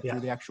make sure I get through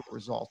the actual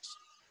results.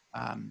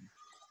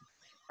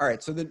 All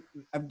right, so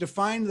I've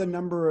defined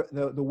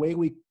the way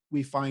we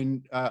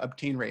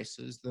obtain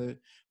races.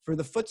 For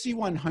the FTSE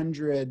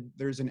 100,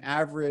 there's an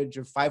average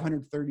of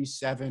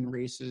 537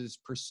 races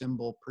per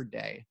symbol per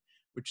day,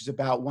 which is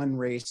about 1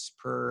 race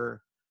per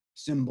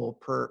symbol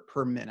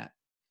per minute.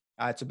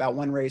 It's about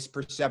 1 race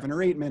per 7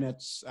 or 8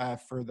 minutes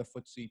for the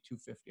FTSE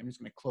 250. I'm just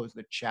going to close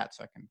the chat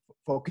so I can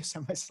focus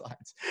on my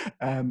slides.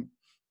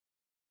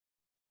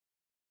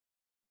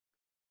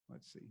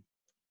 Let's see.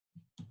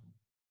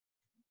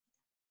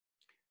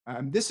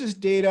 This is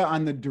data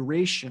on the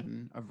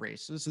duration of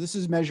races. So this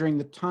is measuring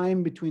the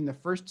time between the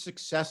first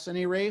success in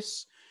a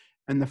race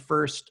and the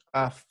first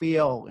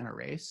fail in a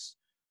race,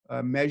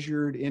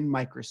 measured in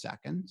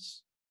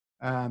microseconds.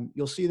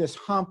 you'll see this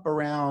hump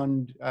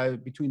around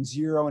between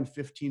 0 and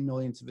 15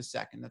 millionths of a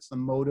second. That's the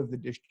mode of the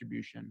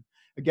distribution.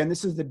 Again,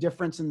 this is the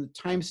difference in the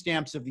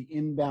timestamps of the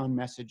inbound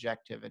message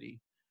activity.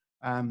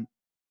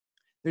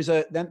 There's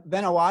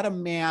then a lot of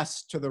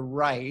mass to the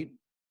right,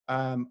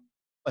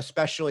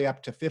 especially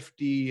up to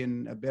 50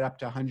 and a bit up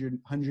to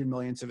 100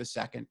 millionths of a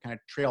second, kind of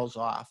trails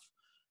off.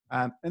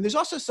 And there's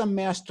also some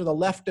mass to the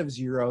left of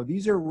 0.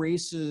 These are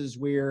races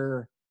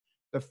where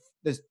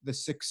the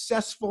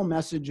successful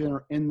message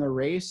in the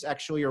race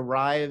actually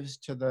arrives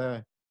to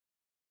the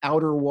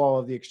outer wall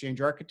of the exchange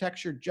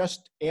architecture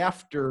just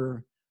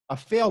after a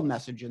failed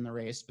message in the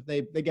race, but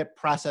they get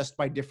processed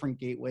by different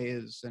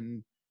gateways,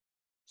 and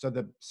so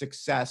the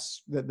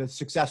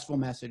successful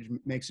message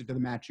makes it to the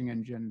matching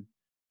engine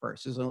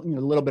first. There's a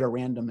little bit of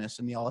randomness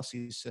in the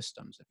LSE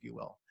systems, if you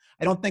will.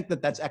 I don't think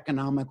that that's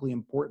economically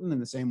important in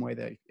the same way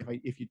that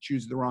if you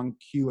choose the wrong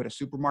queue at a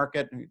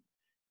supermarket,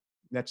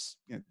 that's,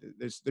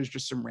 there's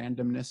just some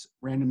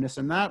randomness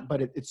in that,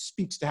 but it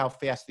speaks to how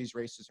fast these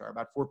races are.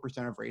 About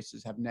 4% of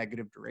races have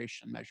negative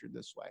duration measured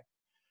this way.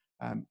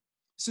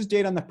 This is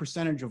data on the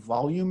percentage of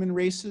volume in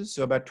races.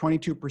 So about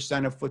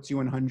 22% of FTSE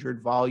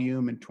 100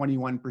 volume and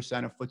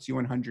 21% of FTSE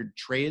 100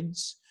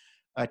 trades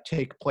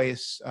take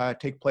place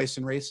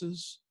in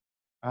races.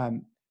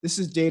 This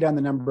is data on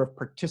the number of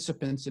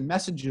participants and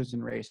messages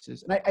in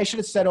races. And I should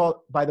have said,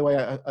 by the way,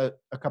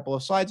 a couple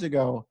of slides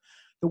ago,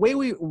 the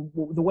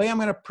way I'm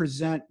going to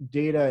present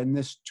data in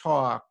this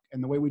talk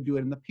and the way we do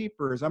it in the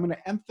paper is I'm going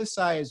to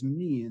emphasize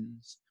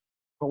means,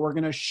 but we're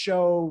going to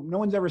show, no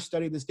one's ever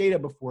studied this data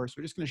before, so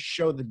we're just going to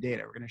show the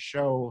data. We're going to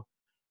show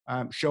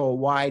a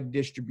wide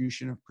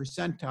distribution of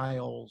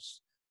percentiles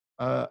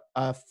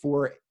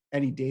for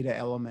any data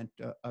element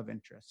of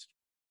interest.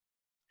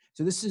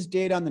 So this is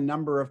data on the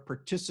number of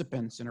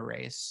participants in a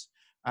race.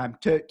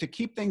 To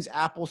keep things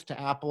apples to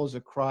apples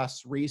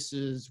across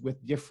races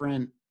with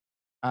different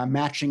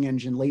matching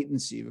engine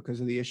latency because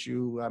of the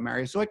issue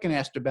Mario Soikin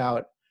asked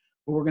about,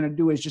 what we're going to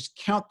do is just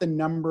count the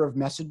number of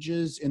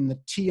messages in the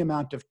T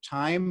amount of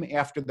time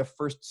after the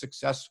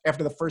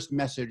first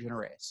message in a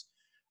race.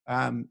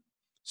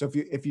 So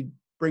if you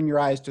bring your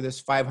eyes to this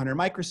 500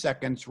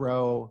 microseconds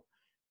row,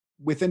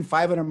 within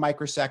 500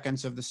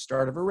 microseconds of the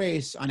start of a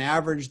race, on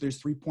average,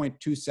 there's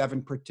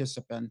 3.27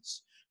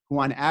 participants who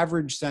on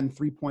average send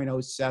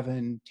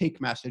 3.07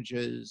 take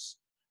messages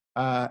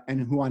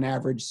and who on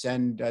average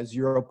send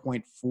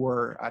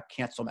 0.4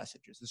 cancel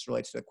messages. This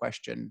relates to the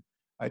question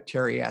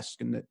Terry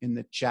asked in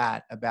the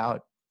chat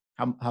about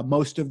how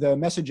most of the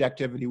message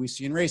activity we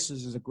see in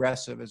races is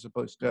aggressive as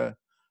opposed to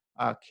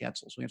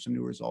cancels. We have some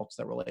new results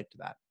that relate to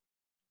that.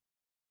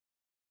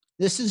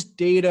 This is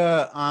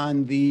data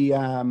on the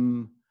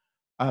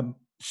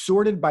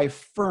sorted by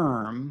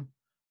firm,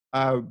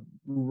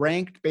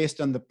 ranked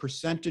based on the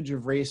percentage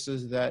of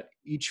races that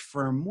each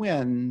firm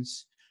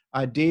wins,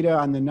 data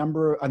on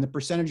the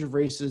percentage of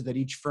races that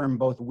each firm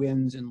both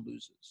wins and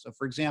loses. So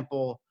for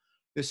example,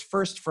 this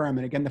first firm,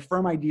 and again, the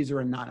firm IDs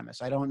are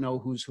anonymous. I don't know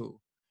who's who,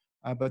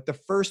 but the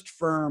first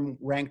firm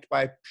ranked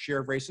by share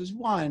of races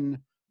won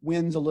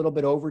wins a little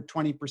bit over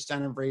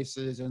 20% of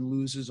races and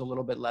loses a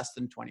little bit less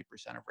than 20%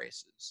 of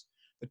races.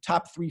 The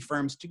top 3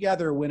 firms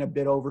together win a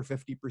bit over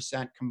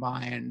 50%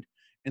 combined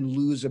and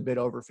lose a bit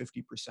over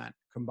 50%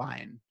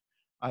 combined.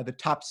 The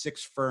top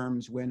 6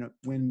 firms win,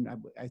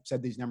 I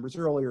said these numbers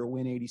earlier,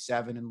 win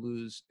 87 and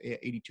lose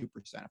 82%,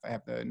 if I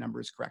have the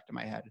numbers correct in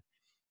my head.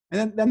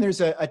 And then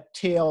there's a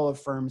tail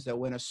of firms that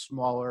win a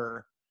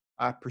smaller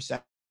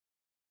percentage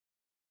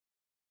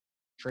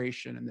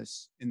in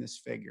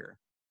this figure.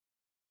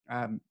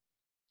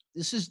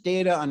 This is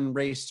data on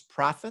race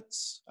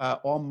profits,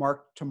 all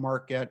marked to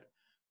market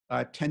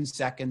 10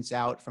 seconds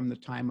out from the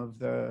time of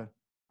the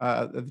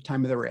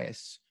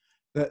race.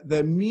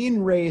 The mean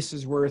race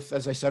is worth,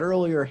 as I said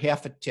earlier,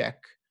 half a tick,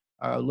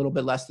 a little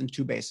bit less than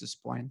 2 basis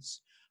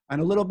points,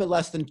 and a little bit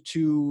less than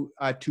 2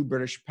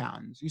 British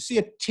pounds. You see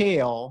a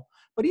tail,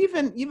 but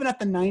even at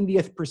the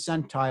 90th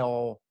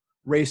percentile,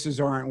 races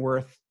aren't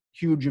worth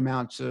huge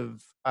amounts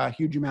of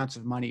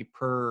money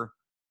per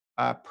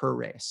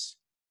race.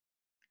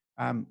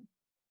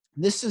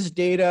 This is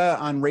data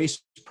on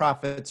race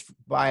profits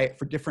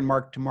for different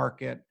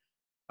mark-to-market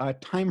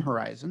time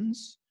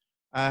horizons,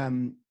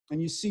 and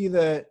you see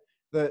the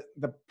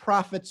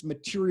profits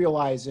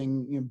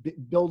materializing,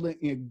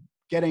 building,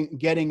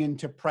 getting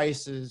into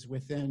prices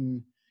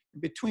within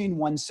between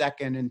 1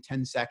 second and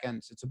 10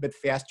 seconds. It's a bit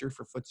faster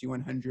for FTSE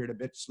 100, a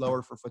bit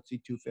slower for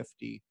FTSE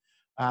 250.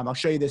 I'll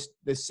show you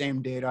this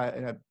same data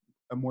in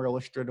a more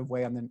illustrative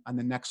way on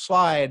the next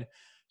slide.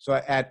 So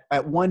at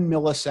 1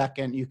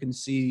 millisecond, you can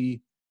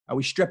see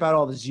we strip out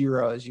all the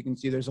zeros. You can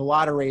see there's a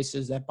lot of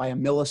races that by a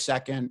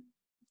millisecond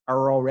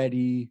are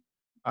already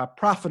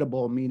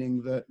profitable,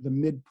 meaning the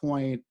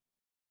midpoint,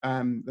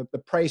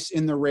 the price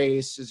in the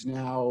race is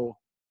now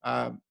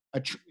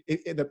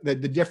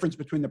the difference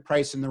between the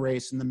price in the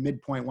race and the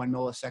midpoint 1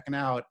 millisecond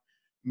out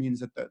means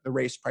that the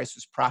race price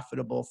is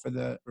profitable for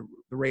the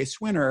race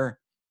winner.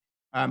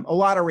 A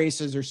lot of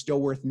races are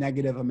still worth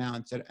negative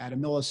amounts at a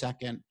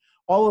millisecond.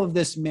 all of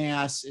this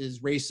mass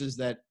is races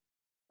that,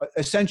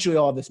 essentially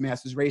all of this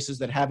mass is races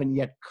that haven't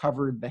yet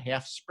covered the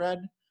half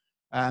spread.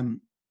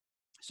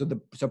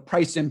 So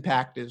price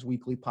impact is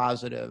weakly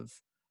positive,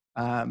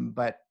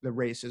 but the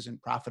race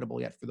isn't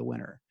profitable yet for the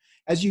winner.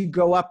 As you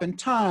go up in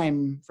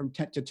time from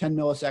 10 to 10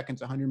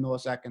 milliseconds, 100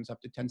 milliseconds,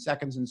 up to 10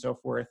 seconds and so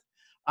forth,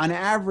 on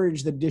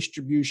average, the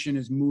distribution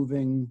is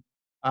moving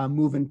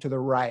to the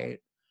right.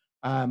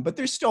 But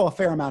there's still a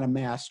fair amount of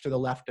mass to the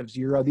left of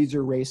zero. These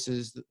are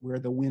races where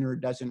the winner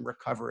doesn't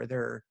recover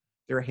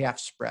their half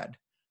spread.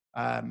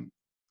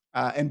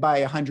 And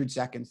by 100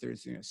 seconds,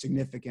 there's a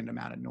significant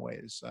amount of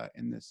noise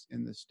in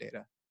this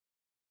data.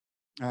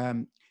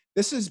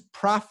 This is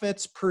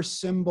profits per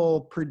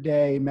symbol per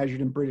day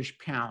measured in British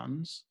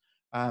pounds,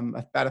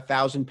 about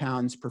 1,000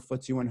 pounds per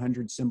FTSE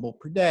 100 symbol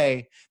per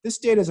day. This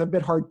data is a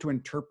bit hard to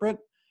interpret.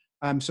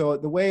 So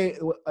the way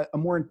a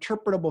more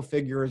interpretable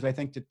figure is, I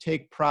think, to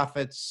take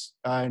profits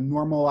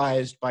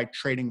normalized by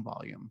trading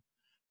volume.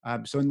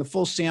 So in the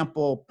full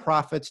sample,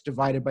 profits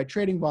divided by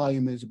trading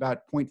volume is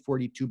about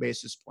 0.42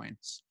 basis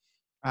points.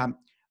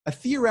 A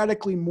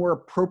theoretically more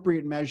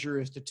appropriate measure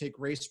is to take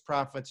race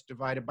profits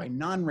divided by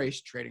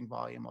non-race trading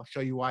volume. I'll show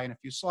you why in a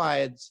few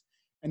slides,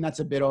 and that's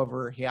a bit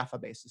over half a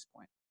basis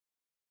point.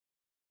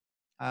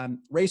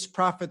 Race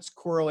profits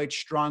correlate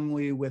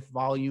strongly with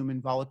volume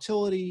and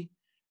volatility.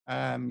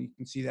 You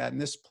can see that in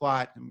this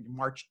plot.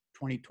 March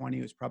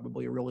 2020 was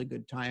probably a really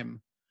good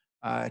time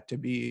to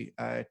be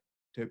a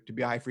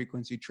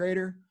high-frequency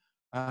trader.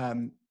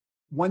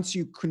 Once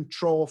you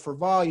control for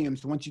volume,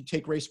 so once you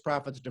take race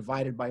profits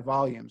divided by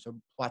volume, so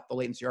plot the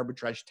latency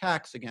arbitrage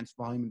tax against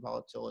volume and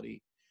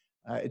volatility,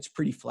 it's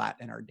pretty flat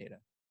in our data.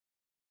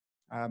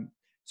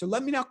 So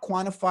let me now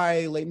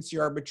quantify latency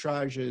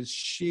arbitrage's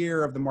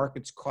share of the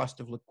market's cost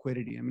of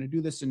liquidity. I'm going to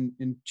do this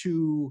in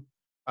two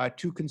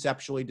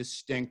conceptually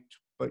distinct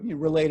but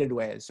related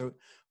ways. So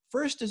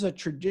first is a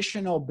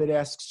traditional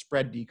bid-ask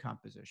spread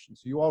decomposition.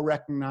 So you all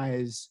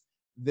recognize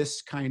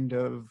this kind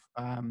of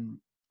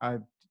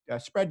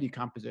spread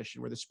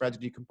decomposition, where the spread's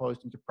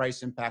decomposed into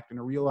price impact and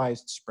a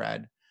realized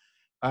spread.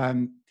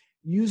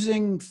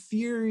 Using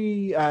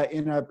theory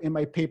in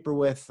my paper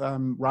with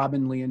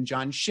Robin Lee and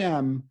John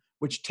Shem,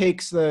 which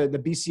takes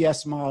the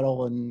BCS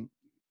model, and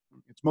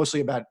it's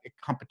mostly about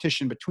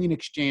competition between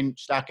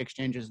stock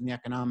exchanges and the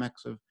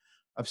economics of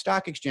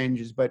stock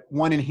exchanges. But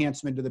one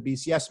enhancement to the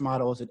BCS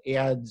model is it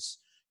adds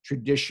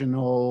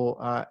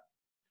traditional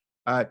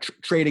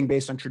trading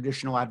based on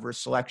traditional adverse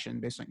selection,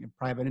 based on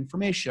private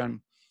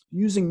information.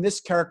 Using this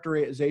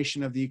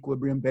characterization of the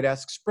equilibrium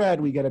bid-ask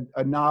spread, we get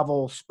a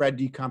novel spread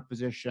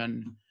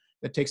decomposition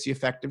that takes the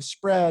effective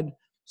spread,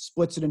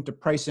 splits it into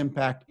price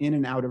impact in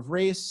and out of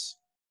race,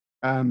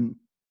 and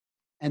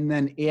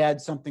then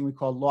adds something we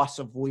call loss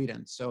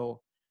avoidance.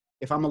 So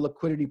if I'm a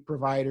liquidity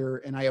provider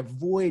and I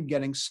avoid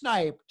getting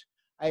sniped,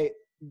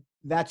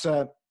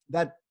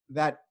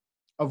 that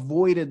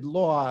avoided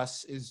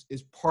loss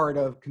is part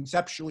of,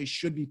 conceptually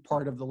should be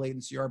part of the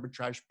latency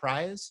arbitrage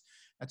prize.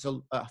 That's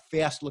a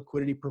fast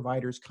liquidity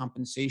provider's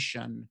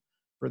compensation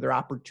for their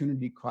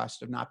opportunity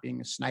cost of not being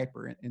a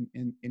sniper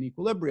in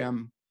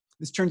equilibrium.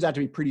 This turns out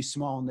to be pretty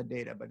small in the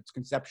data, but it's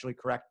conceptually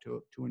correct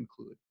to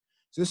include.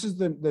 So this is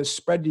the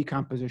spread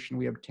decomposition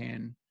we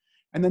obtain.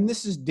 And then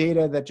this is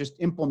data that just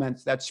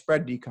implements that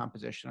spread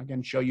decomposition.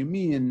 Again, show you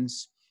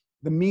means.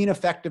 The mean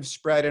effective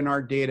spread in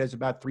our data is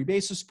about 3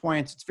 basis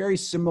points. It's very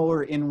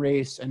similar in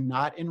race and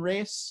not in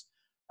race.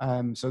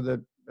 So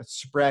the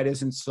spread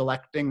isn't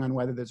selecting on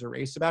whether there's a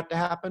race about to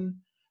happen.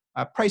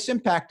 Price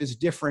impact is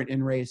different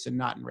in race and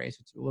not in race.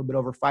 It's a little bit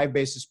over 5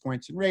 basis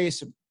points in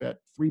race, about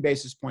 3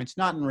 basis points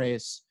not in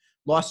race.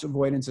 Loss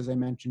avoidance, as I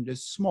mentioned,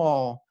 is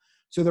small.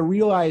 So the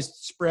realized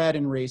spread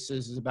in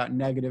races is about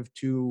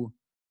 -2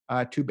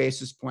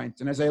 basis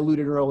points. And as I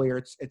alluded earlier,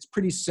 it's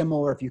pretty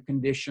similar if you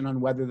condition on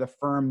whether the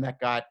firm that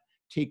got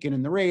taken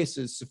in the race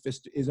is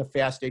a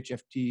fast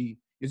HFT,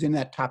 is in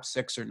that top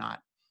 6 or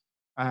not.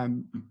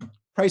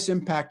 Price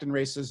impact in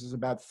races is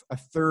about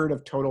 1/3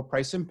 of total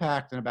price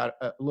impact and about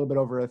a little bit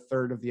over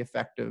 1/3 of the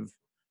effective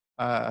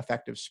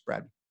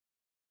spread.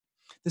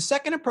 The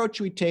second approach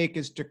we take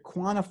is to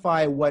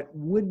quantify what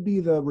would be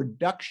the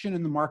reduction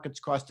in the market's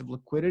cost of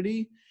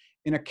liquidity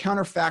in a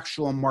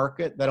counterfactual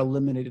market that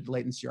eliminated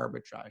latency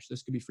arbitrage.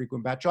 This could be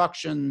frequent batch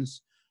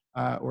auctions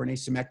or an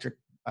asymmetric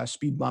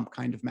speed bump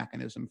kind of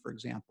mechanism, for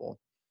example.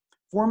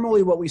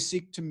 Formally, what we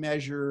seek to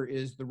measure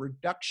is the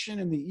reduction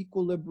in the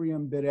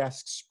equilibrium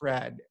bid-ask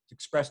spread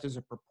expressed as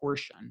a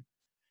proportion.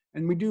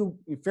 And we do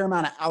a fair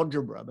amount of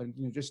algebra, but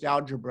just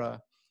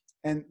algebra.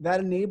 And that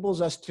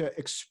enables us to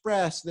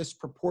express this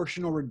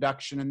proportional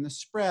reduction in the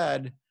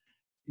spread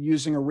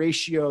using a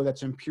ratio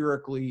that's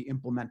empirically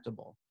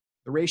implementable.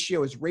 The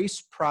ratio is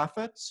race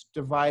profits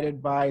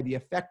divided by the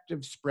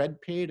effective spread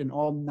paid in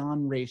all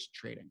non-race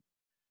trading.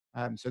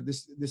 So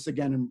this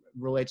again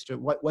relates to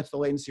what's the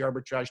latency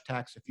arbitrage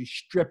tax if you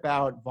strip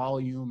out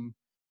volume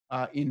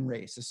in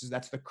race.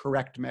 That's the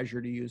correct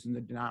measure to use in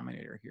the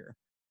denominator here.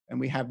 And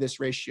we have this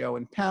ratio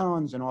in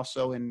pounds and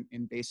also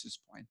in basis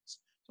points.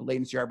 So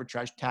latency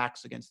arbitrage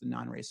tax against the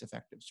non-race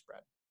effective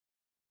spread.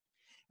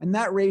 And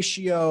that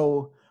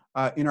ratio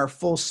in our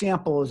full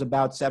sample is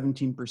about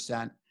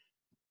 17%.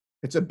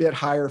 It's a bit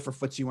higher for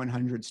FTSE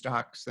 100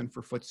 stocks than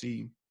for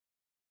FTSE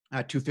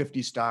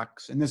 250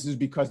 stocks. And this is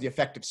because the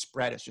effective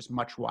spread is just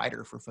much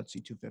wider for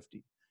FTSE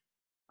 250.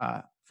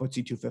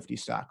 FTSE 250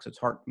 stocks. It's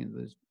hard, you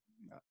know,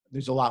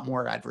 there's a lot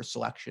more adverse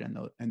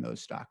selection in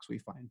those stocks we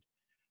find.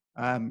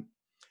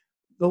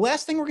 The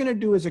last thing we're going to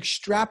do is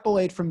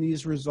extrapolate from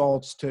these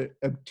results to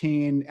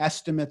obtain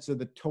estimates of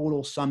the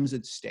total sums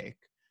at stake.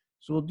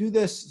 So we'll do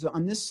this. So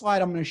on this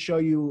slide, I'm going to show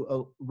you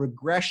a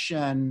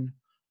regression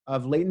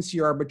of latency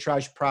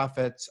arbitrage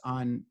profits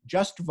on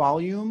just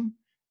volume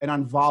and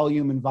on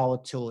volume and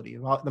volatility.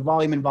 The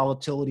volume and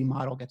volatility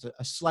model gets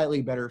a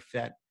slightly better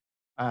fit.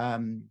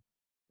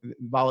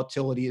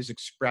 Volatility is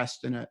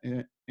expressed in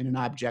an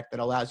object that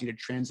allows you to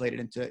translate it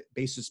into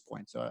basis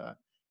points.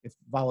 If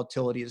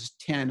volatility is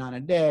 10 on a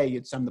day,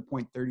 you'd sum the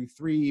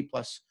 0.33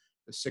 plus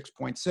the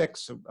 6.6,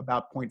 so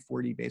about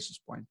 0.40 basis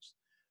points.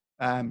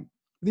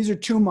 These are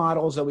two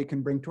models that we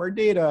can bring to our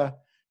data.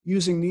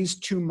 Using these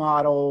two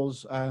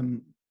models,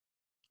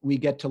 we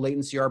get to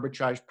latency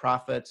arbitrage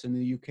profits in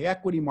the UK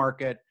equity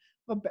market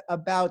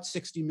about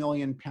 60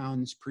 million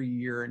pounds per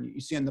year. And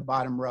you see in the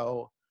bottom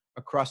row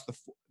across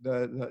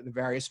the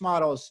various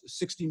models,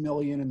 60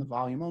 million in the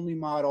volume only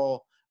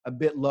model, a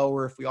bit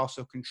lower if we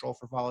also control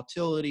for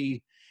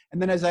volatility.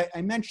 And then, as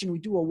I mentioned, we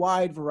do a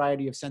wide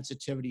variety of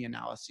sensitivity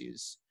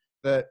analyses,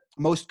 the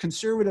most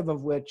conservative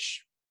of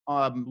which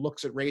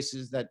looks at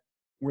races that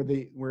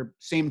where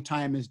same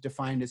time is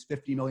defined as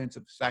 50 millionths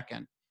of a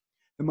second.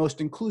 The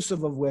most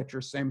inclusive of which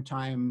are same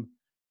time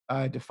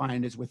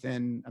defined as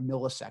within a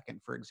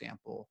millisecond, for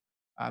example.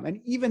 And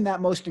even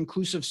that most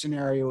inclusive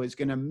scenario is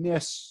going to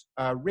miss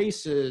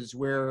races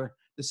where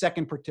the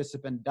second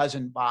participant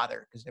doesn't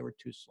bother because they were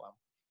too slow.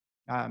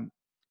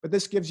 But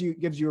this gives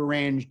you a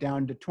range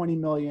down to 20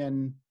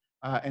 million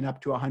and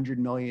up to 100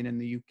 million in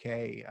the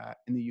UK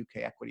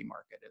equity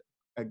market.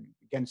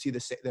 Again, see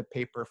the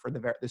paper for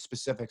the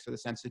specifics of the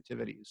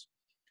sensitivities.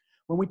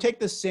 When we take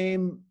the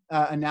same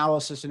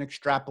analysis and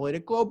extrapolate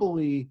it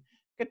globally,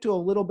 get to a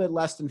little bit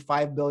less than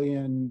 $5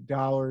 billion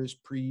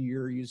per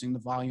year using the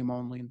volume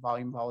only and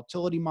volume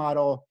volatility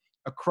model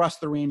across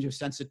the range of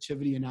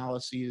sensitivity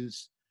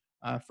analyses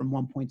from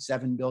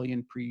 1.7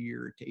 billion per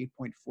year to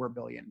 8.4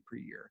 billion per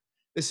year.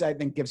 This, I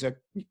think, gives a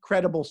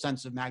credible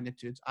sense of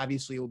magnitudes.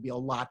 Obviously, it would be a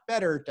lot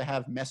better to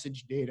have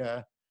message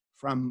data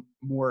from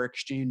more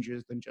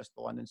exchanges than just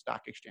the London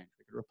Stock Exchange.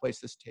 We could replace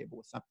this table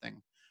with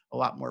something a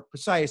lot more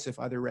precise if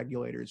other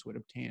regulators would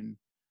obtain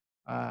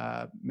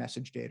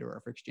message data or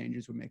if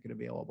exchanges would make it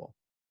available.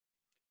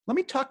 Let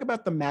me talk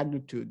about the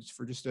magnitudes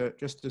for just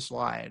a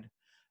slide.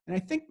 And I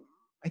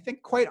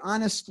think quite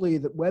honestly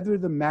that whether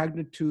the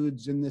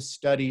magnitudes in this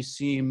study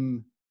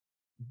seem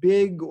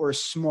big or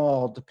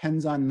small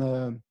depends on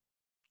the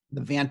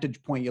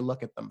vantage point you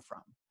look at them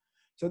from.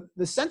 So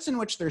the sense in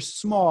which they're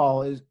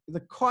small is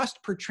the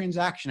cost per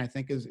transaction, I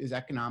think, is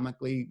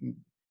economically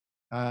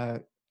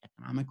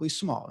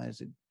small.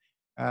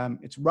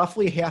 It's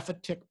roughly half a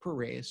tick per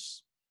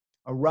race,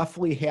 a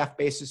roughly half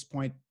basis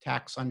point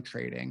tax on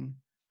trading.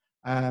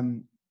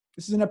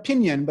 This is an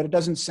opinion, but it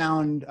doesn't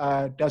sound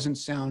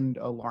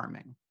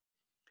alarming.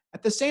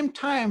 At the same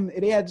time,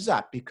 it adds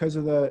up because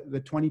of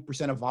the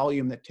 20% of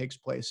volume that takes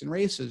place in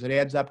races. It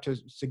adds up to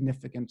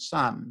significant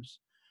sums.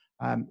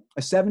 A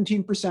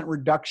 17%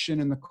 reduction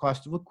in the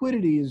cost of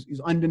liquidity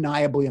is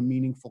undeniably a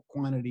meaningful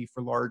quantity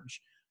for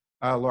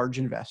large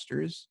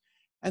investors.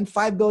 And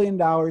 $5 billion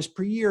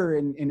per year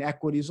in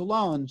equities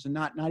alone, so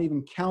not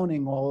even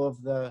counting all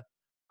of the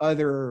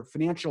other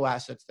financial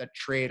assets that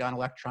trade on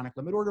electronic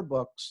limit order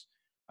books,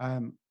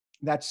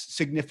 that's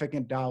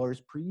significant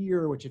dollars per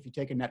year, which if you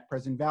take a net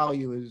present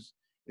value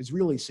is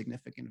really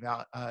significant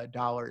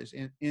dollars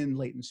in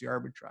latency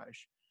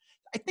arbitrage.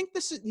 I think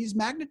these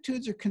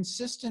magnitudes are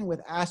consistent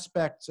with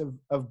aspects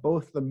of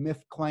both the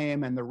myth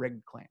claim and the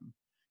rigged claim.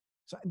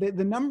 So the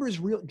numbers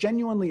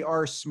genuinely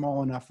are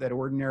small enough that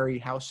ordinary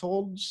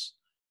households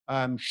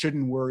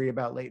shouldn't worry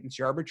about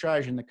latency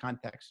arbitrage in the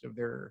context of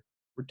their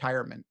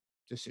retirement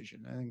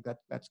decision. I think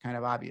that's kind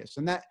of obvious.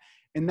 And that,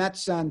 in that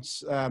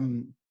sense,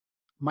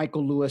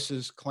 Michael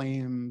Lewis's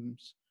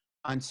claims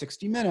on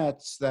 60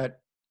 Minutes that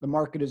the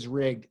market is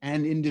rigged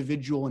and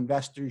individual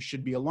investors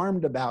should be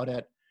alarmed about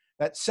it.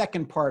 That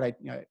second part,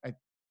 I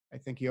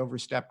think he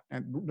overstepped.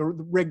 And the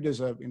rigged is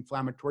an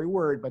inflammatory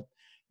word, but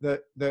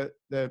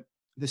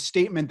the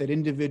statement that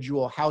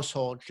individual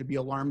households should be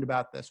alarmed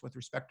about this with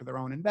respect to their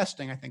own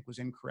investing, I think, was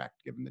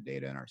incorrect given the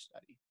data in our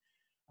study.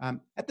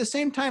 At the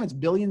same time, it's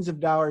billions of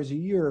dollars a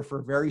year for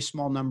a very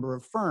small number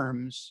of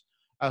firms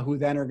who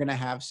then are going to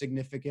have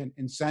significant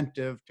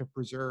incentive to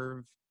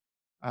preserve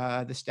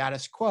the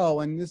status quo.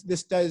 And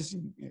this does,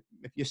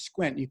 if you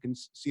squint, you can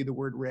see the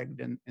word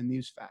rigged in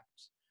these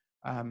facts.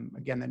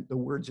 Again, the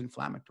word's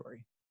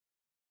inflammatory.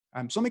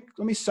 So let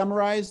me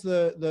summarize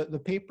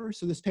the paper.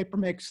 So this paper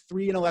makes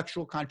 3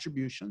 intellectual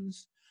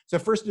contributions. So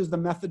first is the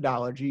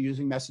methodology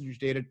using message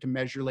data to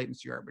measure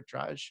latency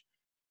arbitrage.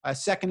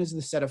 Second is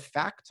the set of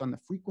facts on the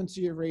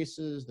frequency of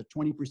races, the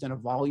 20% of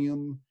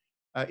volume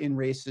in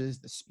races,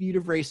 the speed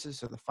of races,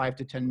 so the 5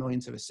 to 10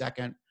 millionths of a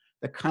second,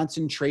 the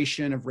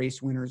concentration of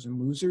race winners and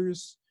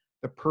losers,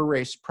 the per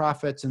race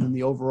profits, and then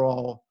the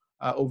overall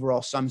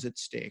sums at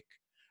stake.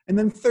 And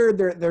then third,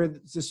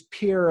 there's this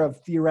pair of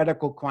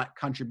theoretical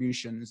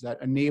contributions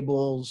that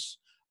enables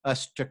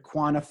us to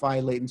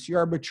quantify latency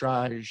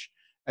arbitrage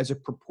as a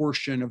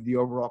proportion of the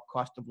overall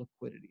cost of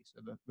liquidity.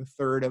 So the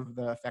third of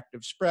the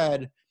effective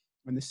spread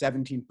and the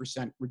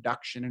 17%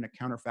 reduction in a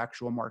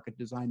counterfactual market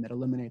design that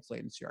eliminates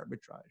latency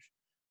arbitrage.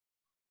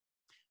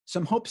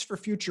 Some hopes for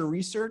future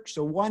research.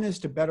 So one is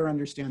to better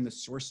understand the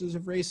sources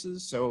of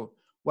races. So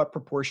what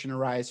proportion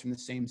arise from the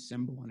same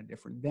symbol in a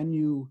different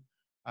venue?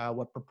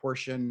 What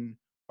proportion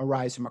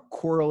arise from a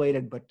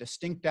correlated but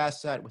distinct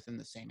asset within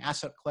the same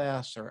asset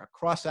class or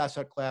across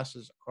asset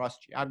classes, across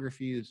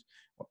geographies?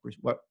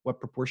 What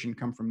proportion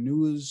come from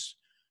news?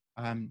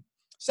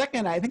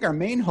 Second, I think our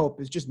main hope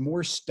is just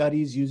more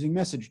studies using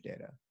message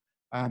data.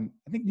 I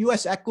think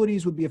US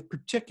equities would be of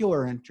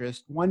particular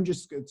interest. One,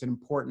 just it's an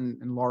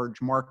important and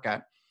large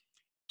market.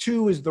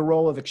 Two is the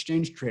role of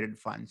exchange traded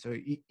funds. So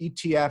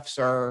ETFs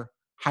are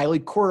highly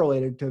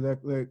correlated to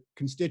the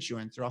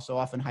constituents. They're also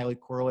often highly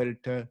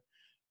correlated to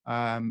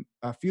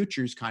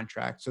futures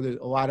contracts. So there's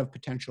a lot of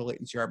potential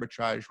latency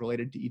arbitrage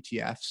related to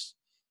ETFs.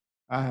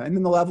 And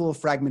then the level of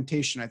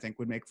fragmentation, I think,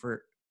 would make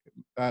for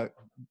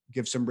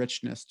give some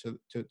richness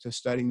to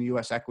studying the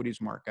US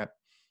equities market.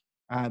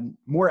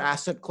 More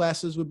asset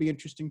classes would be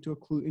interesting to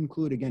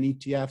include. Again,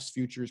 ETFs,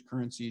 futures,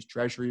 currencies,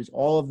 treasuries,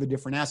 all of the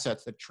different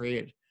assets that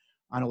trade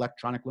on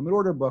electronic limit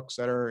order books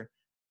that are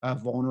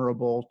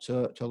vulnerable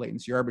to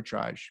latency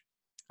arbitrage.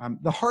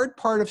 The hard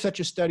part of such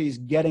a study is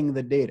getting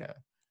the data.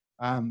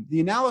 The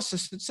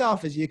analysis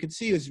itself, as you can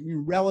see, is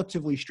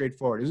relatively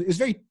straightforward. It's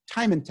very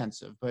time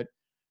intensive, but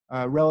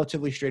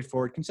relatively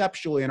straightforward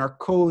conceptually. And our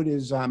code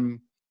is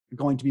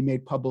going to be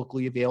made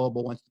publicly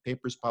available once the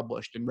paper is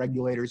published, and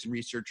regulators and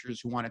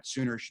researchers who want it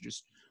sooner should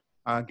just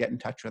get in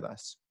touch with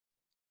us.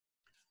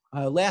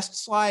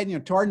 Last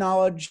slide, to our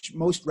knowledge,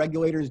 most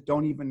regulators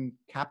don't even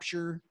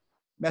capture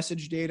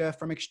message data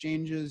from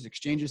exchanges.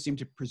 Exchanges seem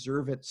to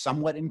preserve it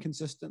somewhat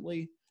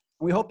inconsistently.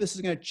 And we hope this is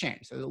going to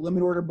change. So the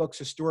limit order book's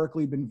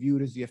historically been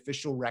viewed as the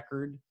official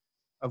record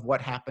of what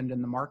happened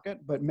in the market,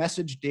 but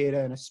message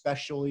data, and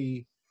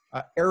especially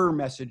error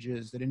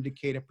messages that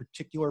indicate a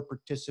particular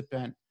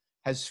participant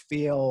has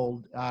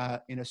failed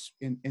in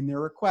their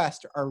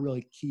request, are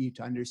really key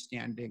to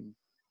understanding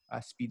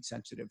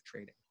speed-sensitive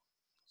trading.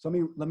 So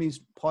let me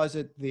pause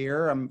it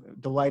there. I'm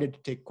delighted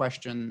to take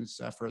questions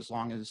for as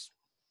long as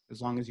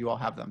you all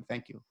have them.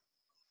 Thank you.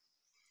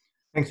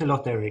 Thanks a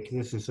lot, Eric.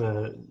 This is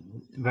a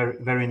very,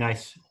 very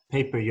nice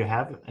paper you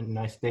have and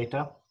nice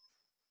data.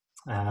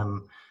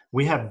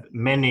 We have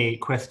many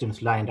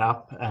questions lined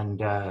up,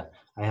 and I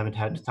haven't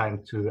had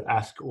time to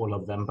ask all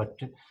of them, but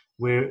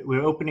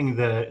we're opening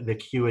the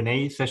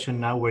Q&A session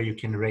now, where you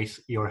can raise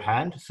your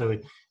hand. So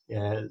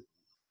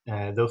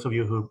those of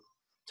you who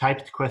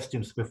typed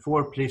questions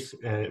before, please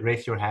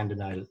raise your hand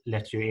and I'll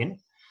let you in.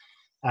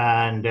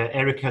 And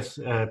Eric has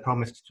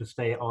promised to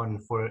stay on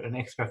for an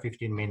extra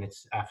 15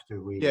 minutes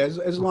after we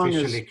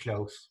officially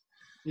close.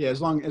 Yeah,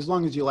 as long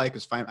as you like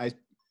is fine.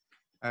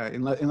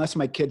 Unless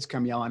my kids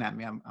come yelling at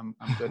me, I'm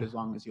good as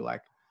long as you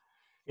like.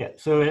 Yeah,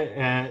 so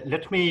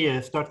let me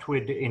start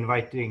with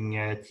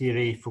inviting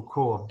Thierry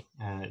Foucault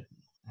to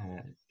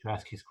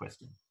ask his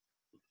question.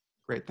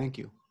 Great, thank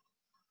you.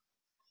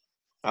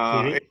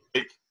 That's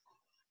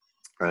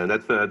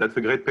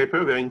a great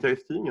paper, very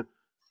interesting.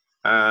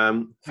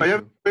 So I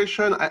have a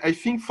question. I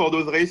think for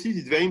those races,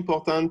 it's very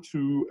important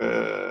to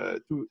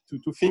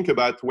think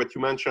about what you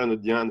mentioned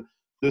at the end,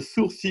 the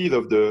sources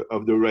of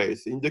the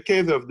race. In the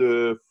case of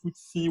the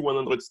FTSE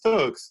 100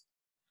 stocks,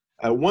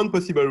 one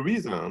possible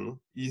reason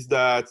is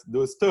that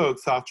those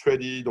stocks are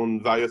traded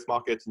on various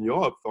markets in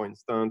Europe, for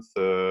instance,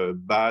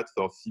 BATS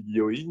or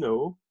CBOE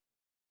now.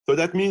 So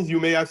that means you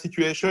may have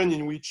situations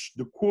in which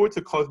the quotes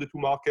across the two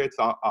markets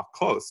are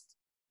crossed.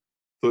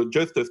 So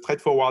just a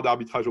straightforward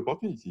arbitrage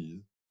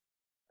opportunities.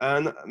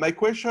 And my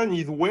question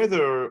is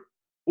whether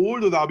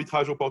all those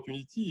arbitrage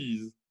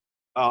opportunities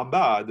are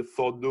bad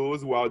for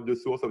those who are the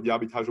source of the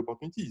arbitrage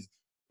opportunities.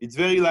 It's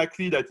very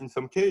likely that in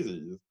some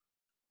cases,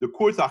 the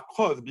quotes are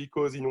crossed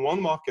because in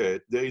one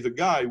market, there is a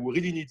guy who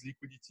really needs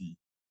liquidity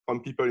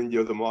from people in the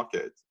other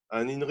market.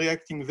 And in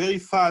reacting very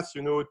fast,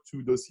 to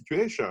those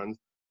situations,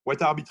 what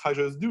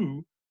arbitrageurs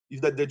do is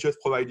that they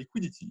just provide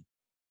liquidity.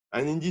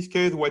 And in this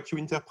case, what you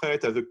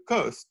interpret as a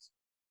cost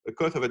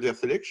of adverse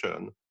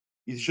selection,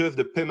 is just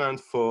the payment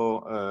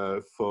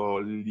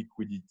for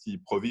liquidity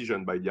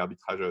provision by the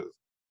arbitrageurs.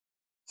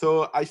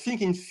 So I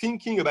think in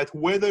thinking about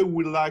whether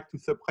we would like to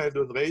suppress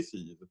those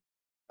races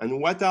and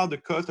what are the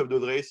costs of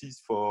those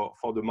races for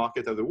the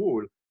market as a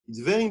whole, it's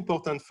very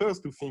important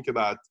first to think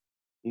about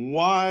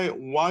why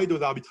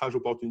those arbitrage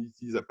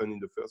opportunities happen in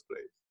the first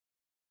place.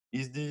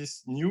 Is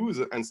this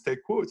news and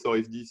stake quotes, or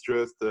is this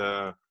just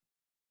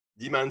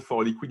demand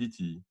for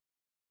liquidity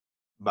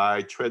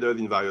by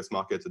traders in various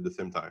markets at the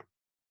same time?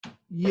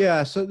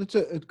 Yeah, so that's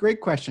a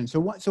great question. So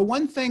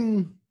one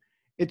thing,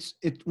 it's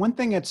one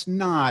thing it's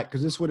not,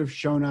 because this would have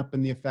shown up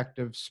in the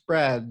effective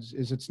spreads,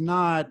 is it's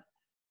not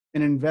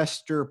an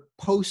investor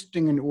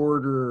posting an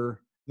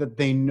order that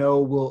they know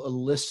will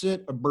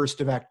elicit a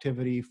burst of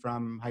activity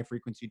from high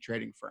frequency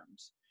trading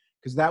firms,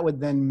 because that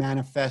would then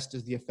manifest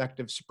as the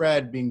effective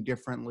spread being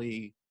different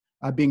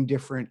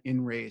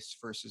in race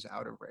versus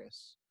out of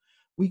race.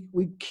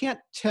 We can't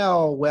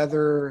tell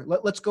whether,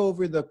 let's go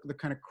over the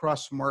kind of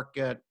cross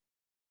market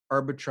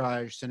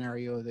arbitrage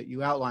scenario that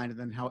you outlined, and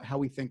then how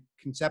we think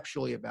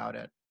conceptually about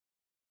it.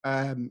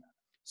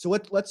 So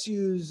let's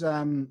use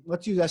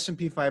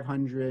S&P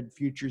 500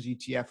 futures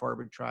ETF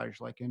arbitrage,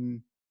 like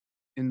in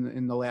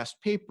the last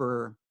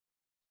paper.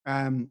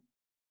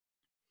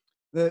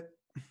 There's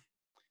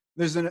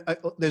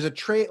a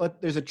trade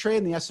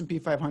in the S&P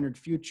 500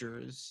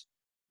 futures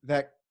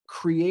that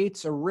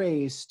creates a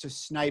race to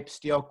snipe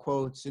stale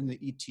quotes in the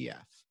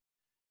ETF.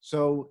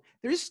 So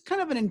there's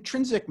kind of an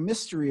intrinsic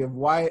mystery of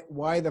why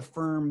the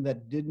firm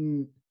that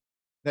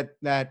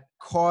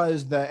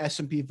caused the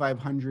S&P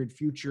 500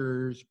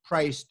 futures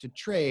price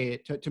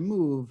to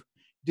move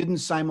didn't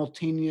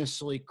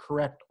simultaneously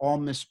correct all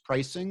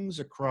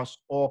mispricings across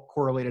all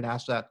correlated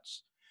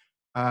assets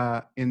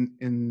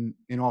in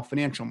all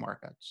financial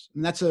markets.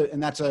 And it's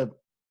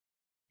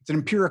an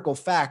empirical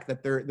fact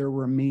that there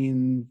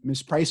remain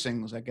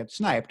mispricings that get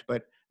sniped.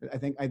 But I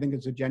think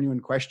it's a genuine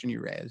question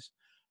you raise.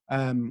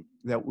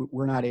 That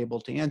we're not able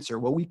to answer.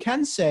 What we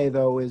can say,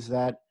 though, is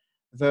that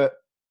the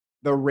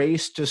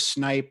race to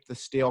snipe the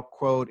stale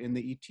quote in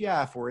the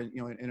ETF or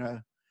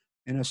in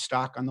a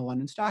stock on the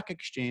London Stock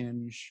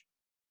Exchange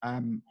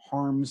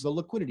harms the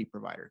liquidity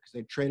provider, because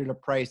they've traded a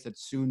price that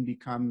soon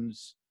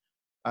becomes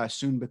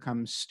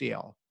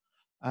stale.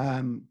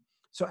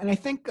 So, and I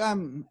think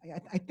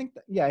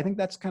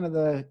that's kind of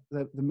the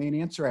main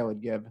answer I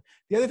would give.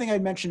 The other thing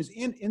I'd mention is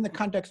in the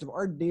context of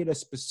our data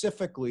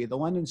specifically, the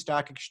London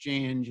Stock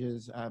Exchange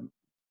is,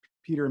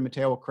 Peter and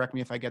Matteo will correct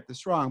me if I get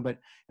this wrong, but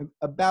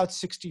about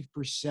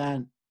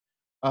 60%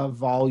 of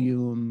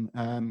volume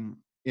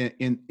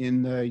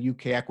in the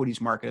UK equities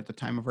market at the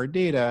time of our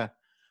data.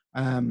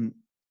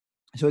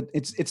 So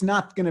it's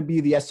not going to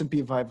be the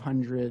S&P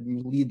 500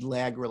 lead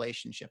lag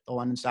relationship. The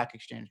London Stock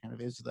Exchange kind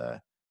of is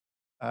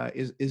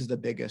the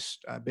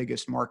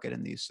biggest market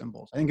in these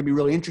symbols. I think it'd be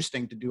really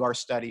interesting to do our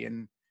study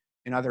in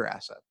other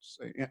assets,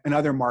 in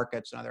other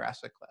markets and other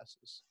asset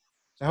classes.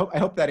 So I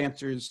hope that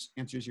answers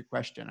your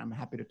question. I'm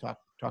happy to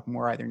talk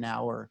more either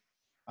now or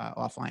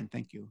offline.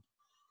 Thank you.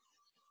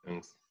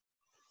 Thanks.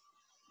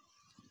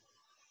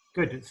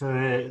 Good. So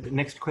the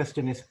next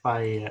question is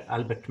by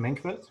Albert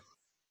Menkveld.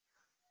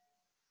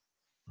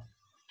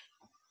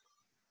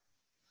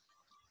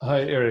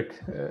 Hi, Eric.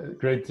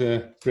 Great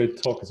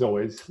talk as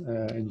always.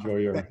 Enjoy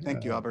your.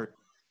 Thank you, Albert.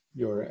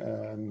 Your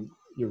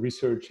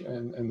research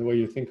and the way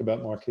you think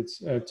about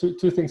markets.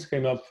 Two things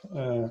came up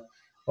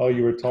while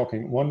you were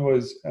talking. One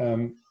was,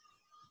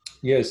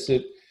 yes,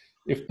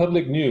 if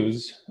public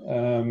news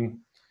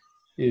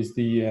is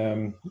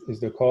the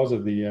cause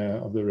of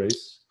the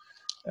race,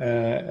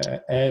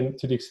 and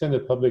to the extent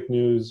that public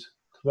news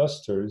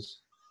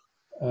clusters,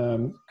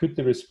 could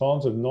the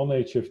response of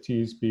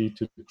non-HFTs be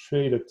to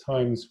trade at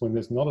times when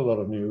there's not a lot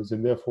of news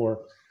and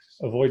therefore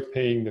avoid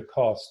paying the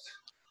cost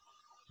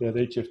that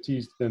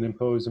HFTs then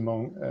impose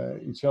among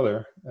each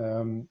other?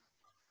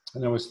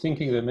 And I was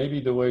thinking that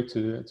maybe the way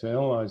to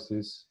analyze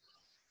this,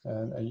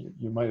 and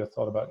you might have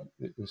thought about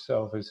it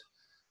yourself, is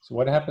so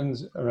what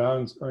happens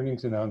around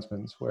earnings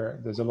announcements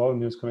where there's a lot of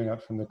news coming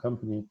out from the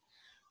company?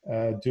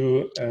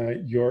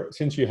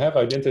 Since you have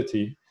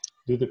identity,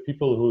 do the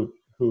people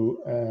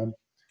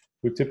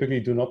who typically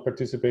do not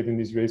participate in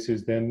these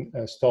races then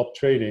stop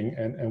trading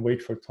and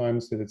wait for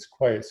times that it's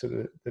quiet so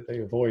that they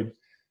avoid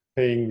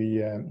paying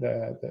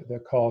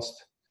the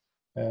cost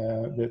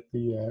that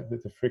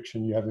the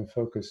friction you have in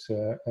focus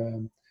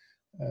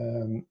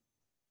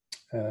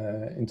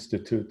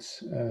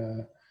institutes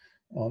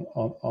on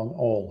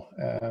all.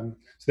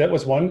 So that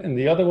was one, and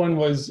the other one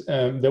was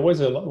there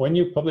was when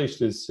you published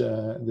this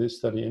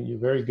study, and you're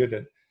very good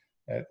at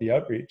the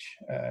outreach.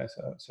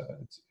 So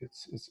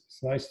it's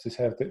nice to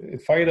have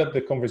it fired up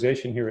the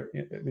conversation here,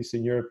 at least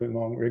in Europe,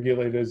 among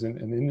regulators and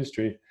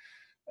industry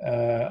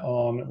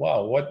on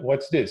wow,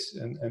 what's this,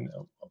 and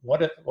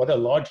what are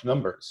large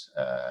numbers,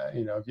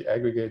 if you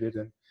aggregate it,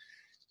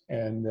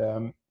 and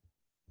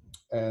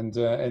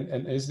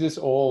is this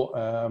all?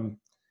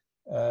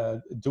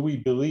 Do we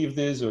believe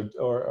this,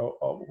 or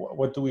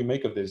what do we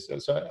make of this?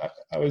 So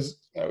I would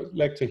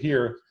like to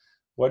hear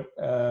what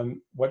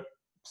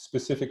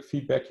specific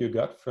feedback you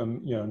got from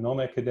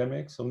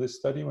non-academics on this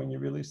study when you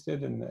released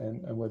it,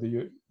 and whether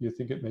you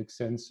think it makes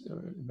sense, or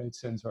it made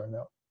sense or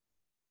not.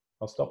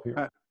 I'll stop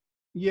here.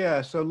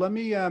 Yeah. So let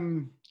me.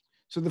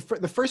 So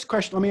the first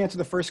question. Let me answer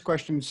the first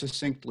question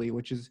succinctly,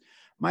 which is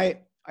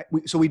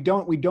so we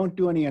don't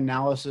do any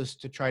analysis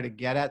to try to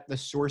get at the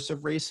source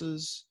of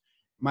races.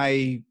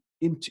 My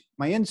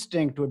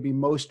instinct would be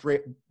most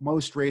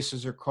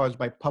races are caused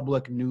by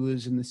public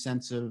news, in the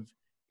sense of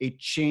a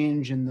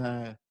change in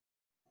the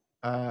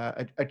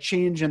a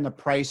change in the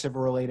price of a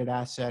related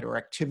asset or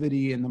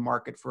activity in the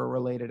market for a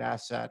related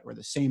asset or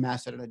the same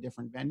asset at a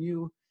different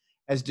venue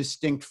as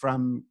distinct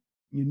from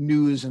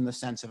news in the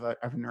sense of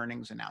an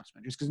earnings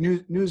announcement. Just because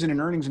news in an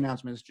earnings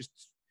announcement is just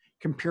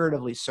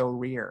comparatively so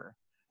rare,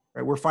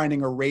 right? We're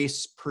finding a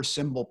race per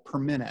symbol per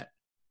minute.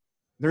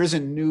 There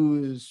isn't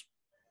news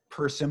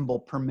per symbol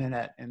per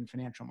minute in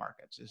financial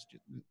markets.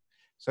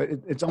 So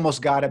it's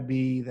almost got to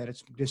be that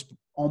it's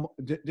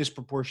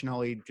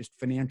disproportionately just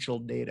financial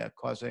data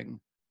causing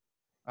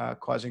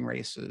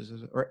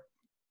races, or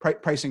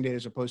pricing data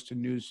as opposed to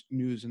news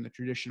in the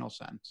traditional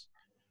sense.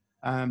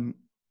 On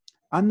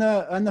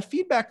the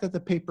feedback that the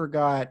paper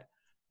got,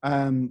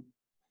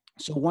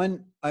 so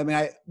one, I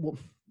mean,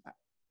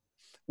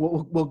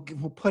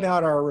 we'll put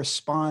out our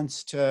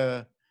response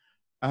to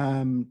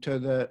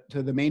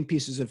the main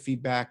pieces of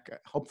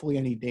feedback hopefully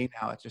any day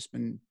now. It's just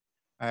been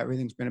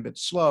everything's been a bit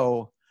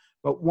slow,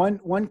 but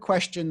one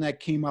question that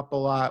came up a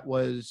lot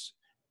was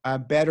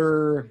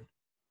better.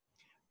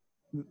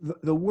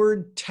 The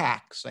word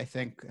tax, I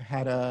think,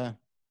 had the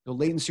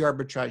latency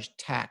arbitrage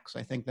tax.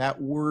 I think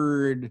that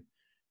word.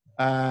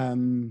 A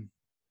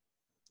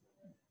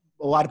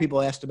lot of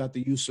people asked about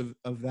the use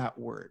of that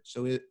word.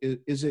 So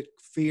is it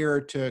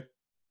fair to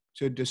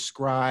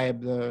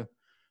describe the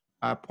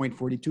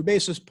 0.42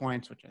 basis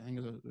points, which I think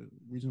is a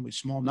reasonably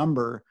small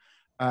number,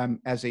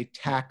 as a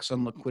tax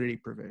on liquidity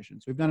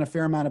provisions? We've done a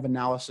fair amount of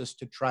analysis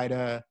to try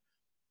to,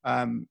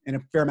 and a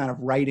fair amount of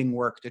writing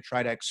work to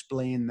try to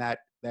explain that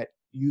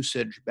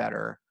usage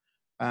better.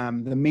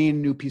 The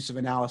main new piece of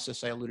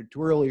analysis I alluded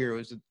to earlier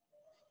was that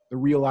the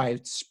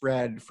realized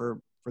spread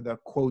for the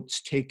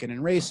quotes taken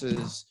in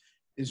races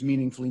is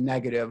meaningfully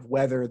negative,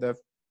 whether the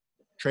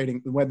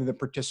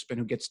participant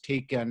who gets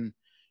taken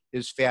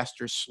is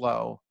fast or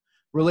slow.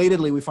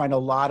 Relatedly, we find a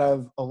lot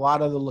of the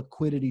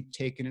liquidity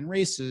taken in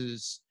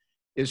races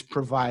is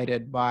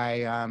provided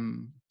by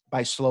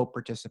slow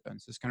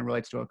participants. This kind of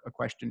relates to a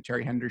question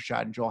Terry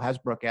Hendershot and Joel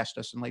Hasbrook asked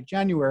us in late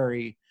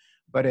January.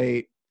 But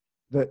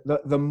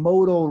the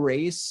modal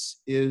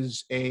race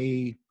is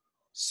a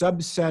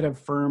subset of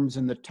firms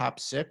in the top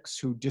 6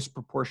 who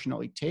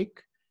disproportionately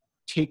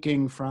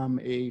taking from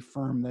a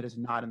firm that is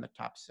not in the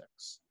top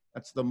 6.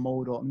 That's the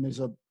modal, and there's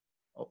a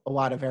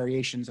lot of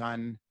variations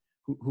on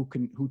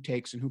who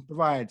takes and who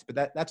provides, but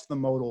that's the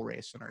modal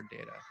race in our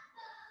data.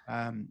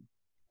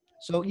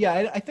 So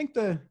yeah, I think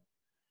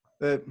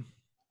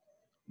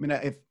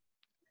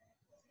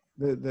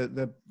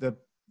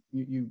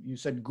you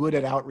said good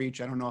at outreach.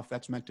 I don't know if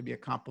that's meant to be a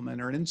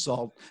compliment or an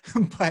insult,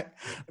 but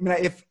I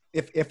mean,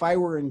 if I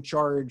were in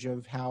charge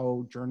of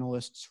how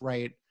journalists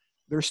write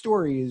their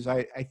stories,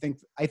 I think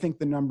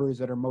the numbers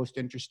that are most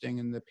interesting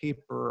in the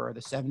paper are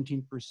the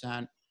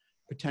 17%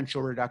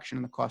 potential reduction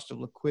in the cost of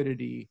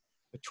liquidity,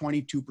 the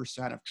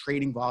 22% of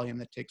trading volume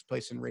that takes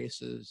place in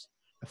races,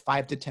 the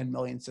 5 to 10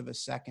 millionths of a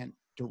second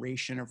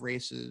duration of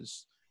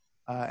races,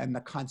 and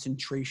the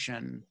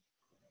concentration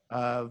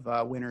of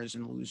winners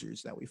and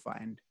losers that we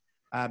find.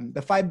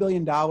 The $5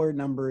 billion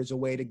number is a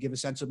way to give a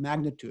sense of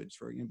magnitudes.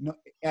 For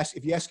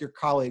if you ask your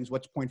colleagues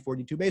what's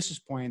 0.42 basis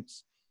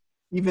points,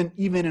 even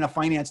in a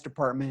finance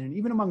department and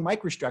even among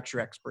microstructure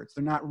experts,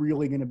 they're not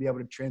really going to be able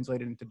to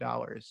translate it into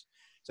dollars.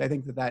 So I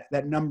think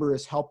that number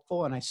is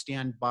helpful, and I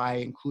stand by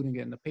including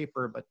it in the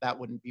paper, but that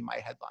wouldn't be my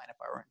headline if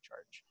I were in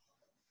charge.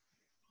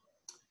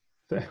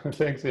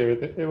 Thanks,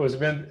 Eric. It was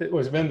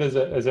meant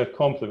as a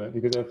compliment,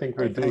 because I think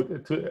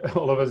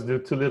all of us do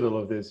too little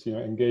of this,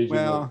 engaging.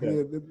 Well,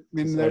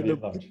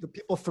 the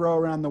people throw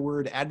around the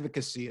word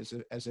advocacy as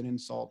an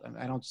insult, and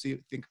I don't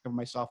think of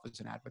myself as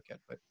an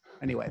advocate. But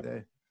anyway,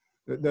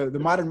 the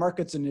Modern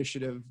Markets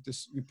Initiative,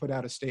 we put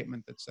out a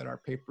statement that said our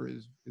paper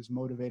is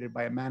motivated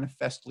by a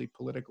manifestly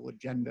political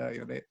agenda.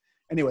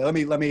 Anyway, let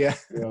me let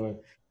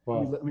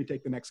me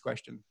take the next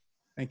question.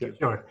 Thank you.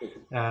 Sure.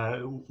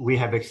 We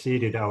have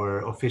exceeded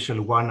our official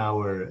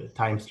 1-hour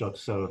time slot.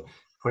 So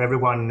for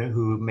everyone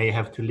who may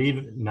have to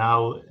leave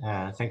now,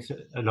 thanks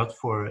a lot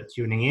for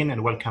tuning in,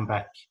 and welcome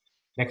back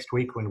next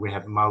week when we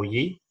have Mao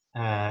Yi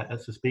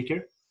as a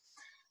speaker.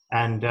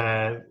 And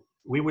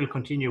we will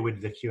continue with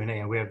the Q&A,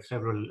 and we have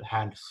several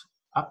hands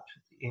up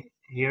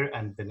here.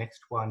 And the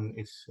next one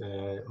is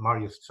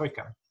Marius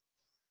Tsoika.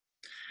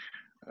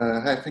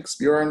 Hi, thanks,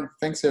 Bjorn.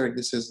 Thanks, Eric.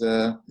 This is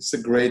a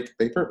great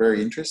paper,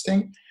 very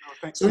interesting.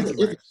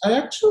 I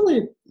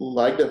actually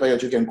like the way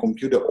you can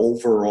compute the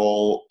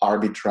overall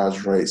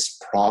arbitrage race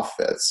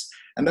profits.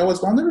 And I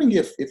was wondering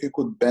if you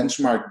could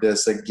benchmark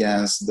this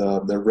against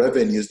the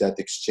revenues that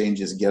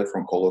exchanges get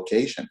from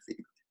colocation fee,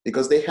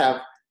 because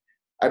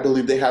I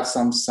believe they have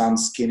some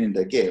skin in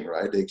the game,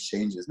 right? The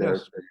exchanges, they're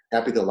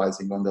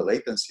capitalizing on the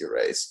latency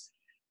race.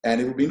 And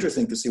it would be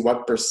interesting to see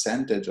what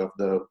percentage of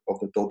the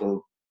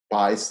total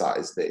buy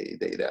size they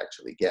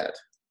actually get.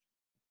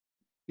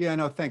 Yeah,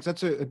 no, thanks.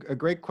 That's a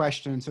great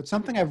question. So it's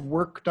something I've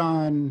worked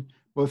on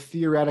both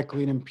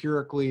theoretically and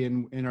empirically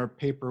in our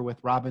paper with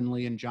Robin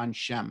Lee and John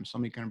Shem. So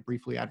let me kind of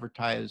briefly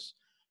advertise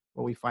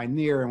what we find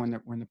there, and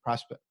we're in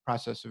the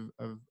process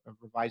of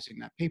revising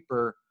that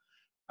paper.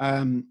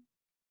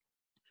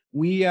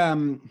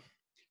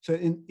 So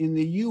in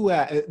the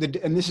U.S.,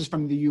 and this is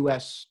from the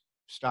U.S.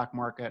 stock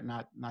market,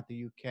 not the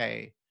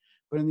U.K.,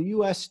 but in the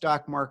U.S.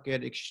 stock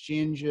market,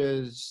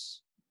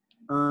 exchanges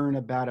earn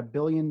about $1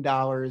 billion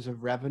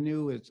of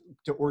revenue,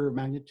 to order of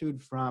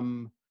magnitude,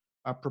 from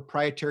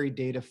proprietary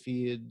data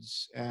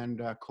feeds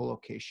and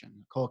co-location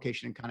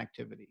and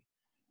connectivity,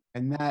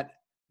 and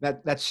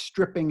that's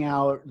stripping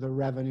out the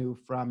revenue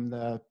from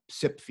the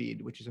SIP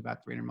feed, which is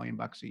about $300 million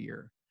a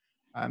year.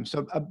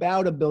 So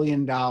about $1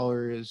 billion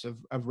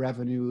of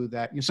revenue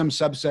that, some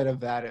subset of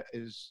that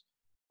is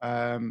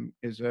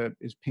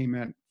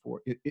payment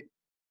for it.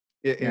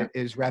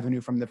 Is revenue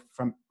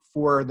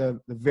for the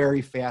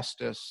very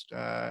fastest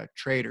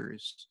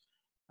traders.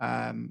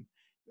 And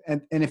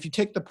if you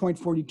take the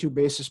 0.42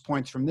 basis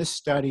points from this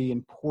study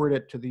and port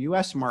it to the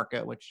US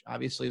market, which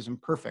obviously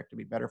isn't perfect, it'd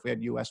be better if we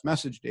had US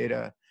message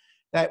data,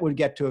 that would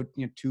get to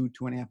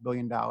 $2.5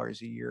 billion a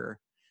year.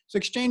 So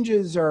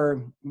exchanges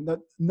are,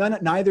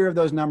 neither of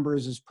those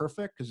numbers is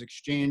perfect, because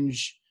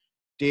exchange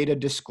data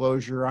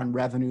disclosure on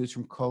revenues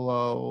from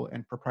colo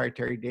and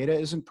proprietary data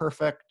isn't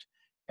perfect.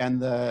 And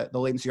the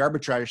latency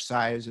arbitrage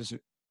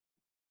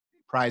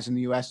prize in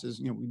the US is,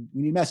 we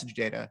need message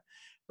data.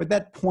 But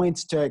that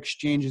points to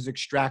exchanges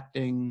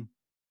extracting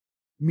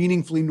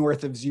meaningfully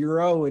north of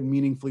zero and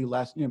meaningfully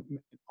less,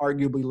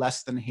 arguably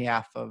less than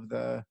half of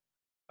the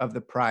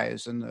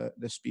prize in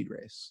the speed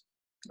race.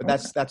 But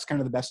that's kind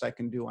of the best I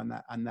can do on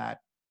that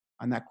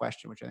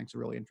question, which I think is a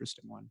really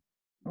interesting one.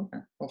 Okay.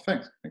 Well,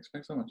 thanks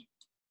so much.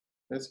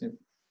 That's you.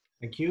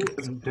 Thank you.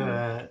 And,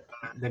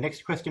 the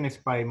next question is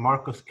by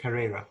Marcos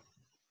Carrera.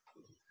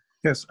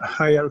 Yes.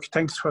 Hi, Eric.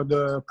 Thanks for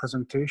the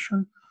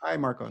presentation. Hi,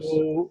 Marcos.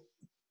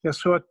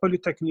 So at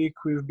Polytechnique,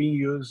 we've been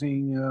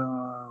using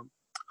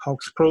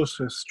Hawk's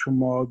process to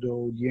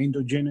model the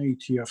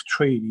endogeneity of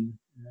trading.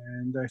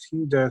 And I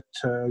think that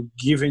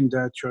given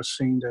that you're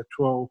saying that,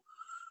 well,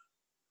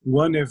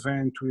 one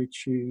event,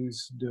 which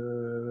is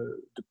the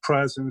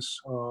presence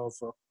of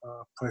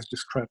price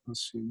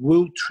discrepancy,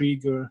 will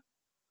trigger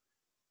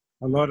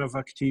a lot of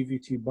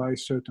activity by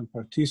certain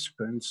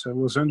participants. I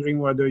was wondering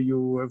whether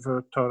you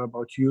ever thought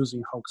about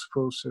using Hawk's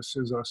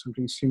processes or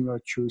something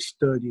similar to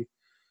study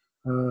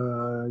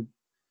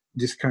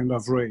this kind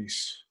of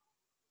race.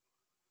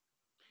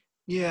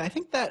 Yeah, I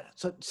think that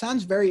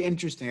sounds very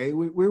interesting.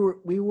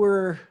 We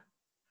were,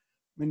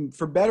 I mean,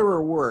 for better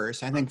or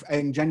worse, I think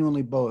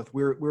genuinely both.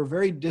 We're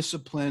very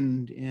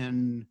disciplined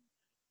in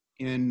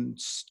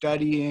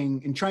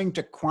studying, in trying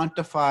to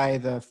quantify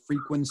the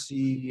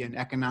frequency and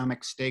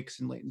economic stakes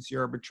in latency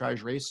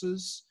arbitrage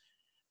races,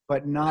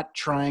 but not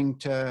trying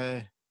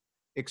to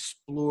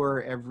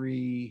explore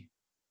everything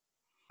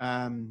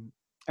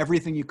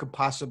you could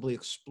possibly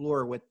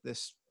explore with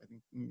this, I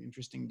think,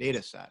 interesting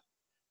data set.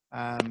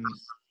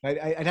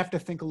 I'd have to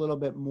think a little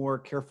bit more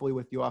carefully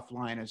with you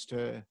offline as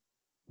to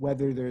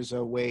whether there's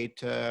a way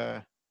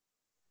to,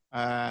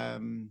 I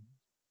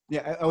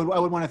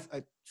would want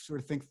to sort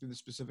of think through the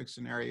specific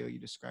scenario you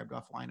described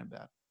offline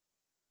about,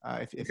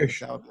 if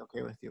that would be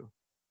okay with you.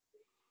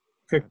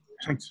 Okay,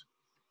 thanks.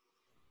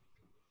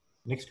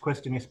 Next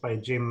question is by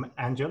Jim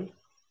Angel.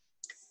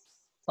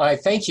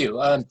 Thank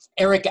you.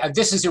 Eric,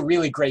 this is a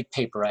really great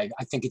paper. I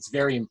think it's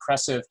very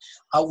impressive.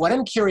 What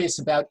I'm curious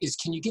about is,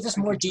 can you give us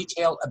more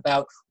detail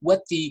about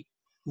what the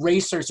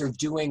racers are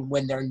doing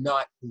when they're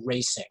not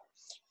racing?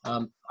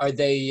 Are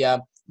they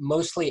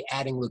mostly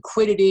adding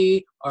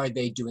liquidity? Are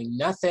they doing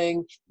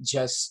nothing?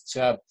 Just,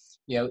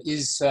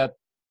 is the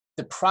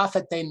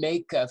profit they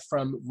make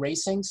from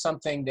racing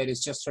something that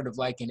is just sort of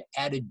like an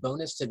added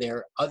bonus to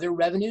their other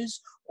revenues?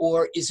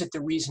 Or is it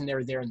the reason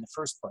they're there in the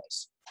first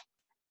place?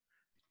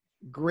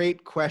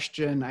 Great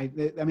question. I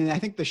mean, I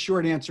think the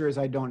short answer is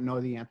I don't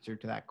know the answer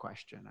to that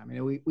question. I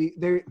mean,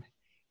 they're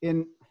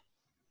in.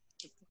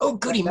 Oh,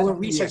 goody, more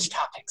research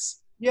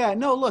topics. Yeah,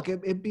 no, look,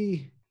 it'd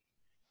be,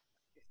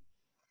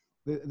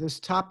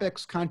 this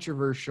topic's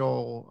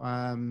controversial.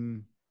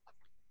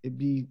 It'd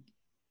be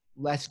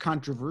less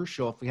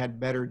controversial if we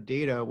had better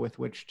data with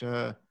which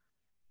to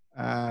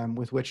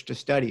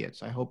study it.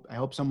 So I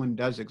hope someone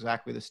does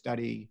exactly the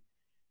study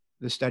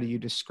you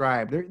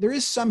described. There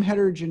is some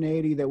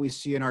heterogeneity that we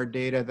see in our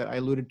data that I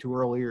alluded to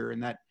earlier,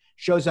 and that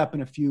shows up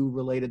in a few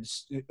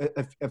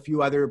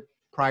other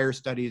prior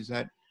studies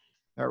that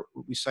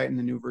we cite in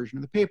the new version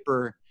of the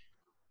paper.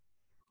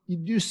 You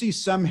do see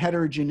some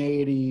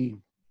heterogeneity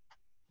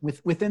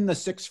within the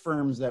 6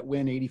 firms that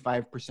win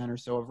 85% or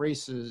so of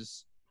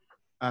races.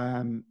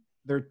 There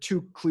are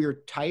 2 clear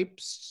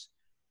types.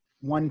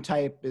 One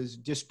type is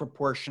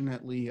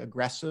disproportionately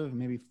aggressive,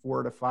 maybe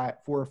 4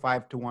 or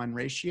 5 to 1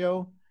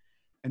 ratio.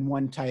 And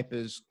one type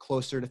is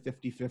closer to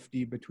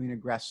 50-50 between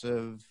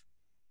aggressive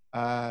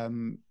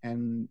and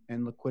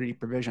liquidity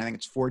provision. I think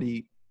it's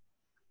 40,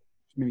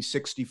 maybe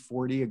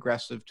 60-40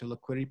 aggressive to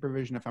liquidity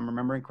provision, if I'm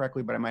remembering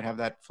correctly, but I might have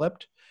that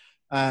flipped.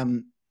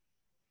 And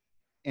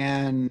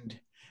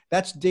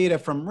that's data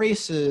from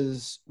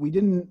races. We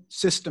didn't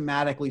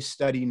systematically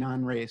study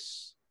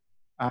non-race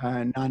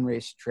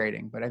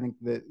trading, but I think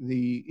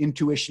the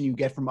intuition you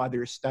get from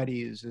other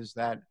studies is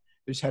that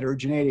there's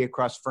heterogeneity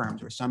across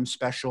firms, where some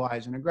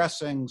specialize in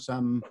aggressing,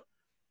 some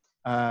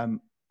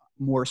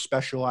more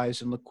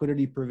specialized in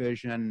liquidity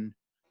provision.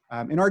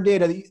 In our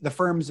data, the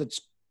firms that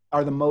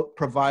are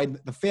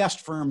the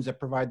fast firms that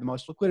provide the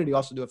most liquidity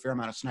also do a fair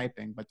amount of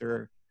sniping, but there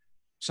are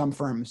some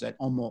firms that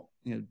almost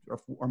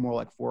are more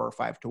like 4 or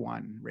 5 to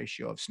 1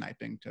 ratio of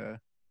sniping to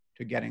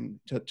getting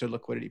to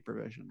liquidity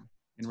provision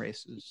in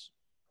races.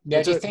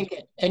 Now, do you think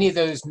any of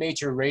those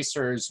major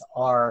racers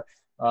are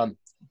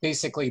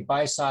basically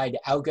buy-side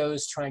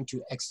algos trying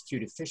to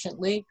execute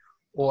efficiently,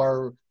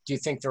 or do you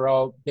think they're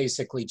all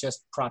basically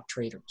just prop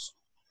traders?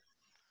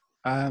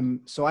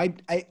 So I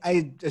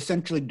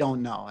essentially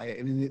don't know.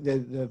 I mean,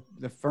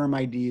 the firm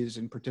IDs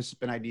and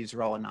participant IDs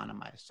are all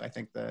anonymized. So I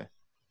think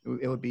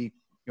it would be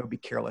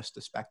careless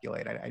to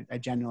speculate. I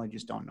genuinely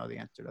just don't know the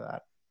answer to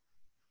that.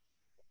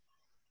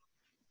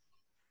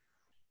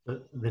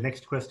 The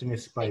next question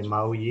is by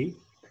Mao Yi.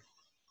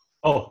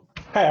 Oh,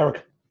 hi,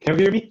 Eric. Can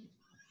you hear me?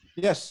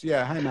 Yes,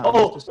 yeah. Hi, Mao.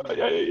 Oh,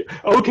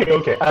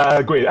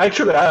 okay. Great.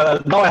 Actually,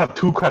 now I have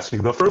 2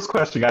 questions. The first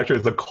question actually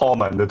is a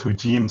comment to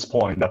Jim's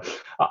point.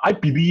 I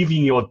believe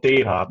in your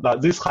data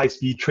that these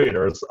high-speed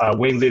traders,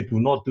 when they do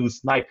not do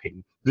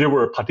sniping, they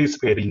will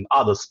participate in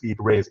other speed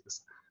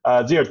races.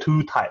 There are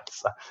 2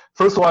 types.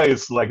 First one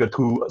is like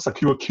to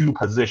secure queue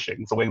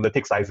positions when the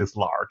tick size is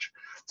large.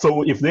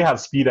 So if they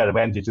have speed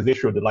advantage, they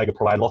should like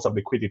provide lots of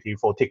liquidity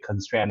for tick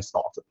constrained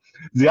stocks.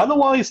 The other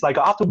one is like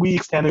after we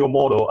extend your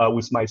model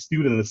with my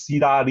students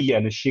Sida Li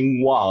and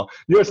Xing Wang,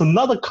 there's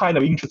another kind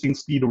of interesting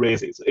speed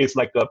races. It's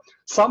like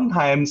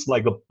sometimes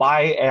like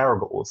buy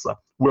ergos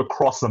will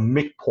cross a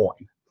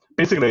midpoint.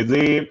 Basically,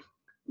 they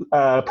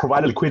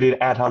provide liquidity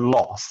at a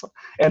loss.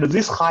 And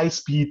these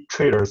high-speed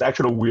traders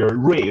actually will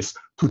race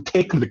to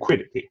take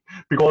liquidity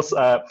because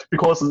the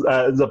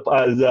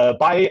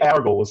buy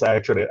algos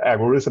actually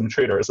algorithm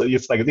traders,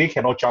 it's like they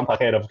cannot jump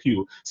ahead of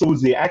queue. So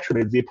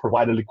they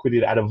provide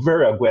liquidity at a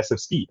very aggressive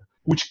speed,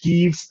 which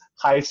gives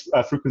high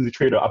frequency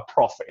trader a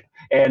profit.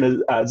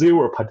 And they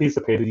were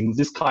participating in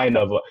this kind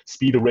of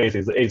speed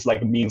races. It's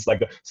like means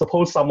like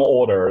suppose some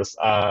orders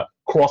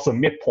cross a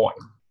midpoint.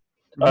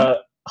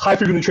 High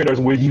frequency traders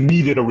will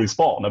immediately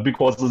respond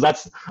because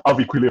that's of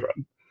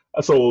equilibrium.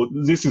 So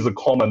this is a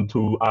comment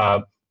to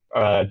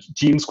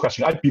Jim's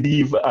question. I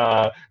believe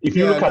if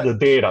you look at the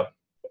data,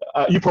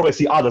 you probably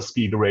see other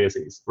speed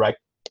races, right?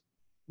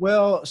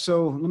 Well,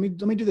 so let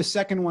me do the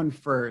second one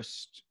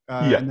first,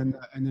 and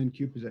then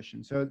queue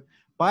position. So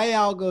buy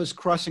algos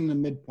crossing the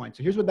midpoint.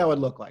 So here's what that would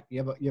look like.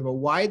 You have a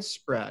wide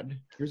spread.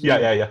 Here's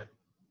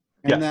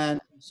and then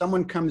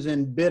someone comes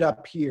in, bid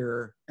up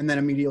here, and then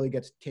immediately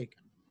gets taken.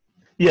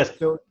 Yes.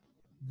 So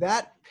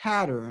that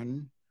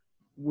pattern,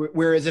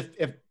 whereas if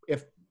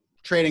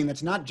trading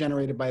that's not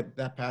generated by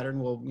that pattern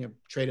will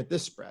trade at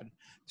this spread.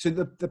 So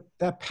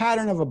that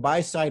pattern of a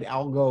buy side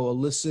algo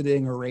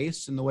eliciting a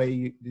race in the way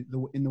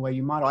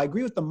you model. I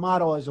agree with the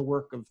model as a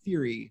work of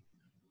theory.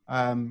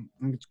 I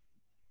think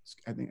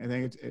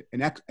it's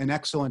an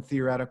excellent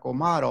theoretical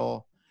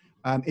model.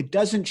 It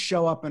doesn't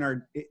show up in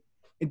our.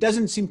 It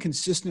doesn't seem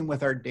consistent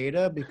with our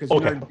data because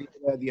in our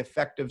data, the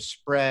effective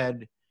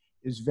spread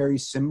is very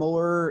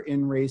similar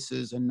in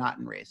races and not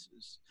in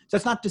races. So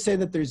that's not to say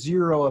that there's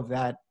 0 of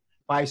that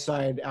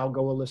buy-side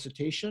algo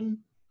elicitation,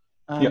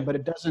 but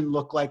it doesn't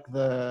look like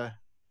a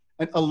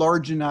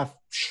large enough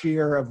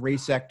share of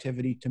race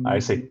activity to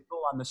move the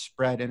needle on the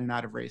spread in and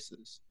out of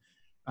races.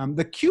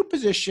 The queue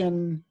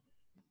position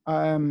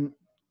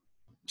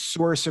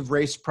source of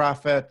race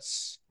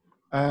profits,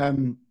 I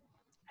think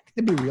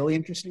it'd be really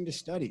interesting to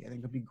study. I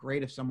think it'd be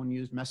great if someone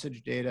used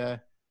message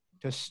data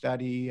to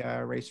study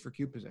race for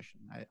queue position.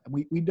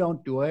 We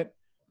don't do it.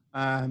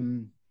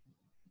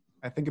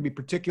 I think it'd be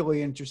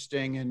particularly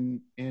interesting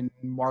in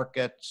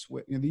markets.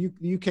 The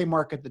UK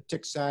market, the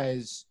tick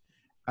size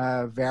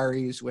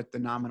varies with the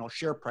nominal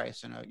share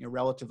price in a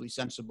relatively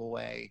sensible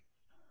way.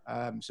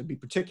 So it'd be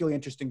particularly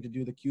interesting to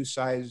do the queue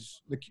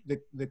size,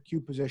 the queue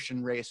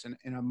position race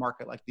in a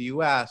market like the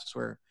US,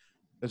 where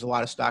there's a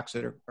lot of stocks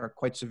that are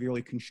quite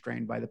severely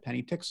constrained by the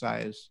penny tick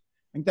size.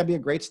 I think that'd be a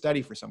great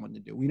study for someone to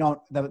do. We don't,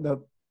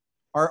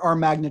 our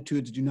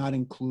magnitudes do not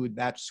include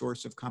that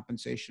source of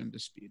compensation to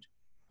speed.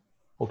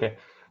 Okay.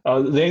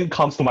 Then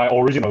comes to my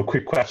original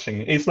quick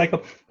question. It's like,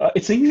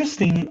 it's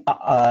interesting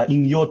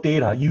in your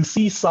data, you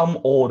see some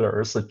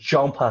orders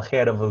jump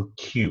ahead of a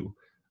queue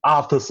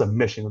after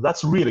submission.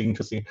 That's really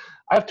interesting.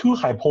 I have 2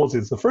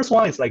 hypotheses. The first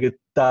one is like,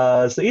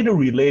 does it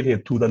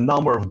related to the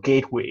number of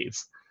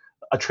gateways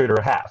a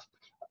trader has?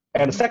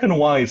 And the second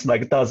one is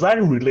like, does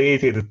that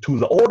related to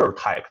the order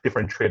type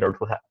different trader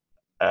to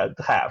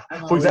have?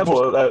 For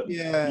example,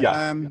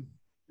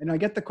 and I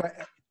get the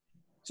question.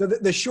 So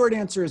the short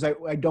answer is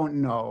I don't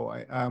know.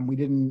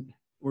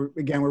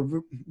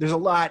 There's a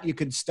lot you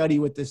could study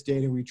with this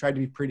data. We tried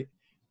to be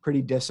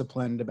pretty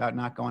disciplined about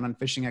not going on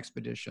fishing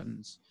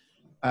expeditions.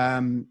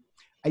 My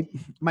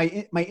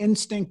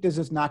instinct is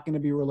it's not going to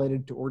be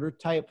related to order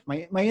type.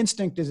 My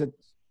instinct is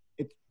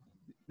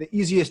the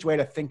easiest way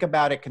to think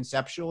about it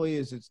conceptually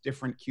is it's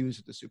different queues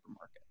at the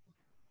supermarket.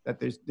 That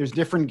there's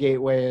different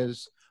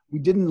gateways. we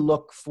didn't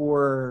look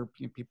for,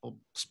 people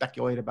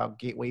speculate about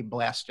gateway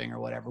blasting or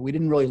whatever. We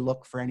didn't really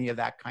look for any of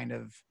that kind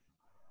of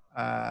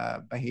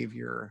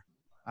behavior.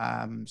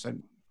 So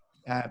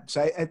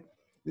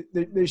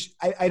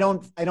I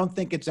don't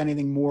think it's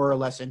anything more or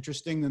less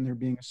interesting than there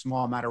being a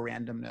small amount of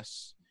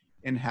randomness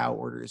in how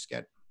orders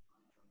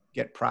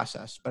get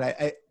processed.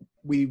 But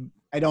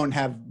I don't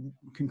have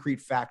concrete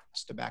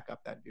facts to back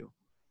up that view.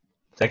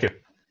 Thank you.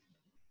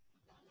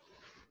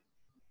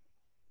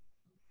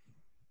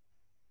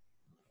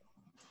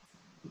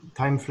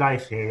 Time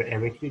flies here,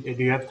 Eric. Do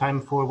you have time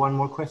for one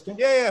more question?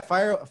 Yeah,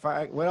 fire.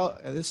 Well,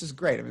 this is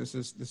great. I mean, this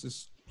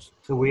is.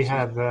 So we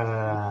have.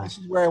 This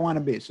is where I want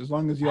to be. So as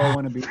long as you all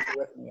want to be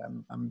with me,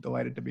 I'm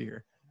delighted to be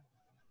here.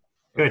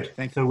 Good. Okay,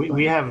 thank so you.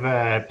 we have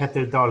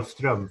Petter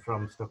Dahlström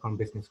from Stockholm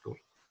Business School.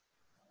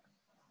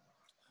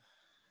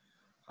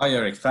 Hi,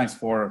 Eric. Thanks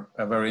for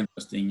a very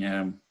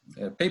interesting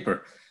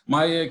paper.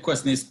 My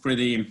question is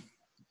pretty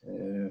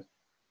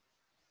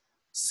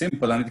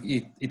simple, and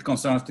it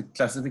concerns the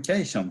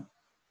classification.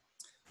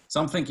 So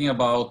I'm thinking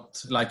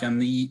about like a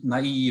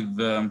naive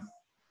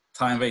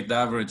time-weighted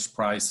average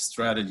price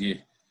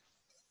strategy,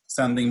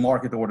 sending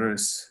market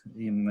orders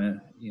in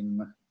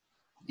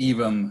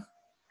even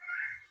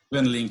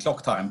dwindling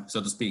clock time,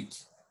 so to speak.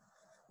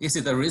 Is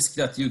it a risk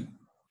that you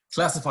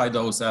classify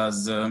those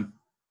as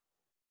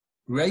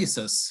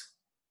races?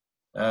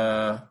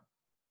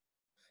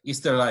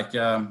 Is there like,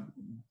 can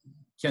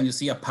you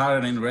see a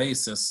pattern in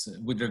races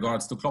with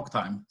regards to clock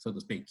time, so to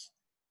speak?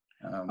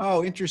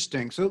 Oh,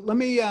 interesting. So let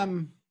me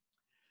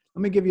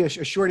give you a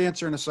short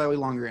answer and a slightly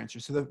longer answer.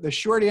 So the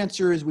short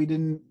answer is we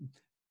didn't.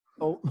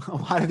 A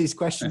lot of these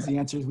questions, the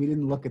answer is we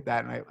didn't look at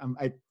that. And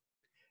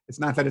it's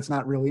not that it's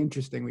not really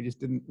interesting. We just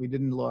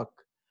didn't look.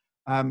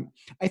 I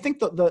think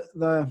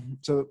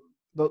the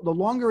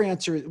longer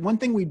answer, one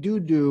thing we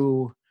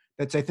do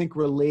that's I think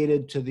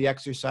related to the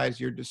exercise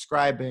you're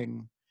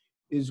describing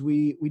is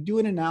we do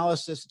an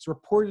analysis. It's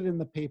reported in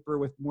the paper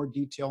with more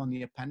detail in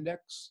the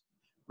appendix,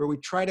 where we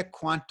try to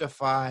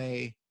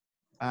quantify,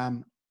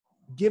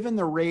 given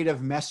the rate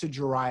of message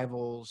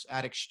arrivals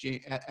at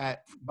exchange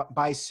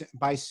by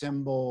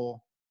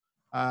symbol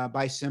at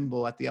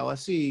the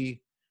LSE,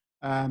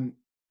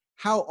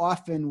 how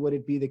often would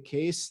it be the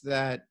case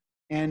that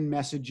N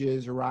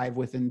messages arrive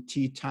within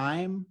T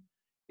time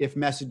if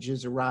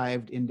messages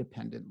arrived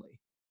independently?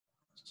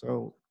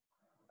 So,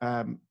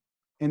 and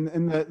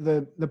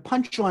the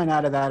punchline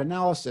out of that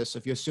analysis,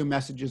 if you assume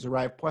messages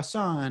arrive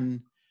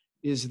Poisson,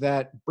 is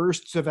that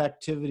bursts of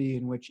activity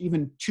in which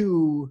even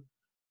two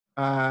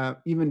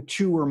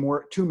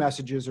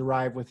messages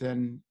arrive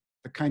within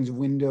the kinds of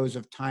windows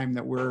of time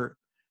that we're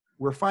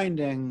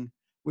finding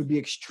would be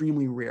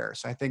extremely rare.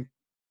 So I think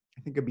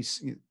it'd be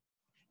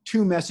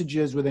 2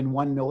 messages within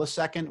 1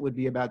 millisecond would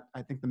be about,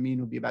 I think the mean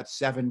would be about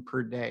 7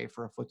 per day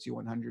for a FTSE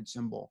 100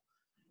 symbol,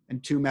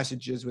 and 2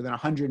 messages within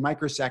 100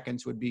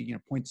 microseconds would be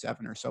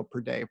 0.7 or so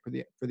per day for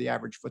the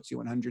average FTSE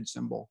 100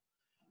 symbol.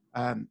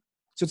 So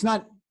it's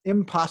not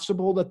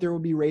impossible that there will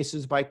be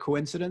races by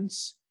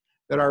coincidence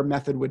that our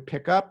method would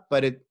pick up,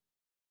 but it's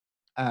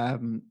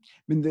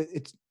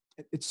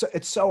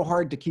so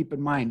hard to keep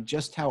in mind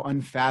just how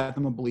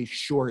unfathomably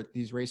short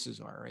these races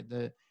are. Right?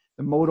 The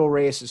modal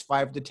race is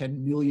 5 to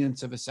 10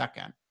 millionths of a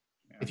second.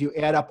 Yeah. If you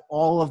add up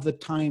all of the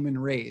time in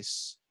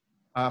race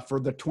for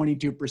the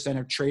 22%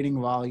 of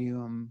trading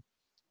volume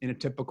in a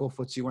typical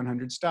FTSE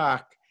 100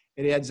 stock,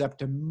 it adds up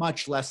to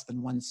much less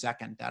than 1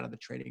 second out of the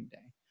trading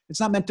day. It's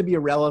not meant to be a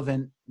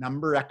relevant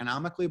number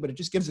economically, but it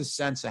just gives a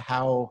sense of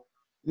how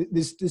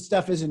this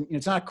stuff isn't,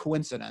 it's not a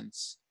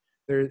coincidence.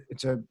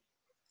 It's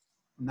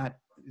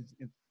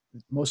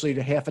mostly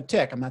to half a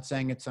tick. I'm not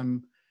saying it's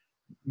some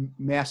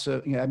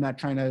massive, I'm not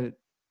trying to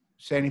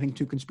say anything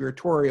too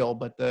conspiratorial,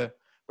 but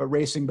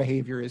racing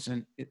behavior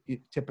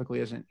typically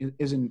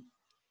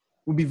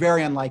would be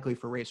very unlikely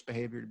for race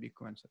behavior to be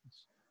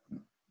coincidence.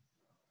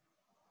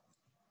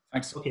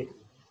 Thanks. Okay,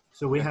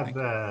 so we have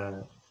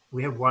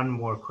one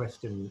more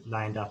question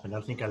lined up, and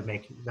I think I'll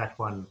make that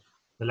one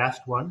the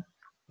last one,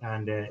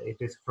 and it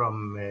is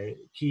from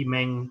Ki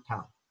Meng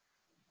Tang.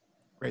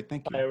 Great,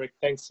 thank you. Hi, Eric.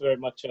 Thanks very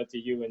much to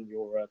you and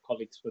your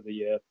colleagues for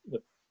the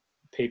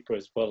paper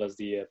as well as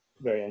the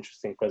very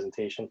interesting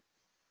presentation.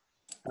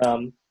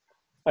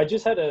 I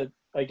just had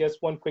I guess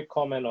one quick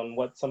comment on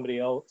what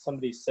somebody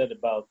said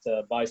about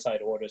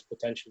buy-side orders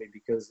potentially,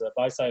 because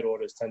buy-side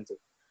orders tend to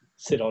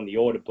sit on the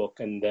order book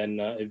and then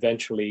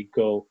eventually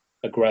go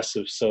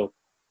aggressive. So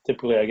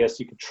typically, I guess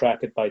you could track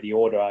it by the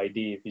order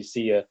ID. If you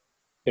see a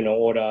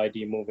order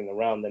ID moving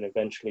around, then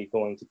eventually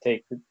going to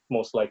take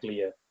most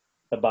likely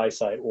a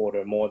buy-side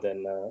order more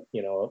than a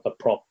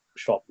prop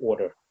shop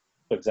order,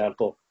 for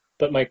example.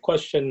 But my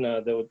question,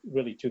 there were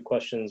really 2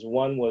 questions.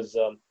 One was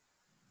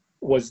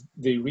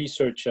the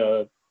research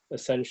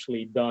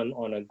essentially done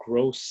on a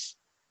gross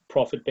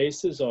profit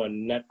basis or a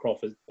net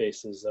profit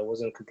basis? I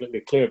wasn't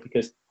completely clear,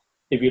 because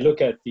if you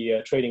look at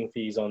the trading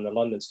fees on the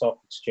London Stock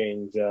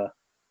Exchange,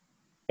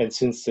 and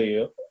since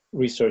the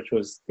research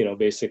was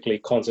basically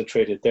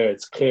concentrated there,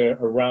 it's clear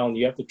around,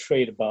 you have to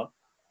trade about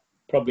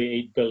probably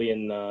 8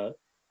 billion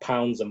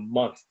pounds a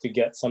month to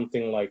get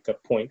something like a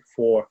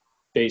 0.4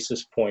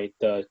 basis point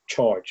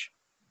charge.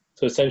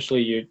 So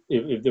essentially,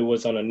 if it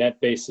was on a net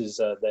basis,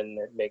 then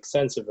it makes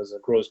sense. If it was a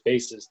gross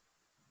basis,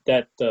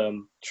 that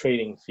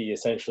trading fee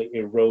essentially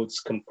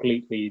erodes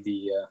completely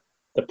the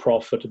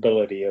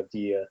profitability of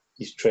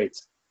these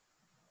trades.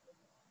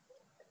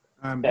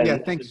 Yeah,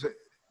 thanks.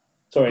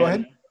 Sorry, go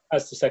ahead.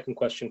 As the second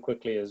question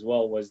quickly as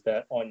well was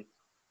that on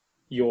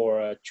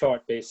your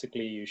chart,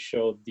 basically you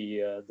showed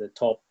the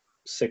top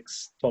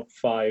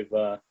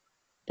 5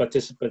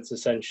 participants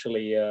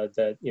essentially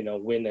that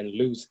win and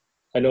lose.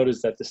 I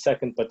noticed that the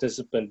second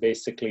participant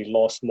basically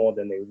lost more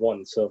than they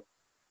won. So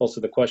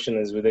also the question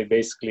is, were they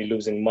basically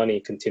losing money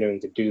continuing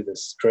to do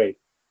this trade?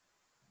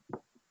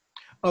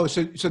 Oh,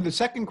 so the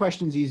second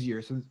question is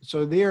easier.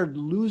 So they're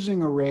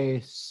losing a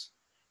race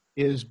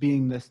is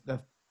being the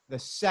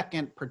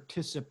second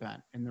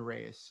participant in the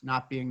race,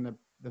 not being the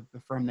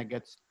firm that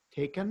gets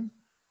taken.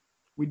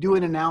 We do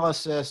an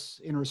analysis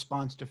in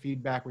response to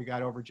feedback we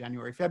got over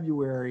January,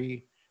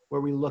 February, where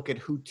we look at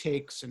who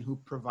takes and who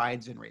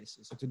provides in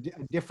races. It's a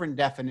different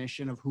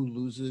definition of who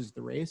loses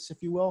the race,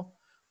 if you will.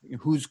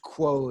 Whose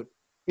quote,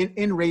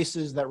 in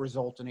races that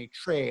result in a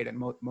trade,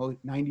 and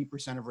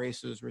 90% of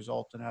races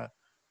result in a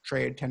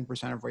trade,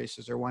 10% of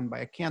races are won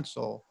by a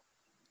cancel.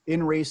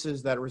 In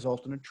races that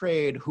result in a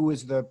trade, who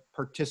is the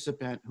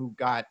participant who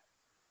got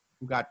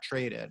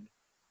traded?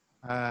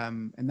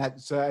 And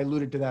that's, I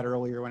alluded to that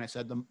earlier when I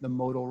said the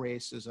modal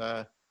race is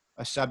a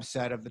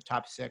subset of the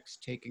top 6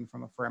 taking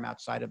from a firm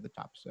outside of the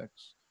top 6.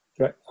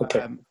 Right.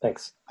 Okay.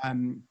 Thanks.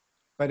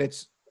 But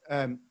it's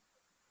so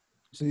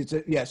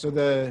it's so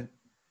the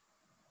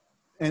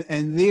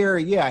and there,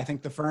 yeah, I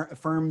think the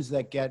firms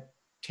that get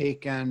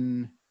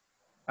taken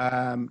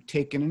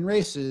in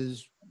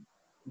races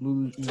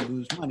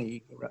lose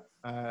money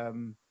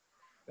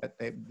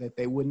that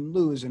they wouldn't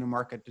lose in a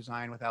market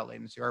design without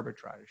latency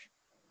arbitrage.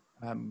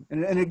 And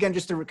again,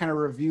 just to kind of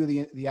review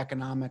the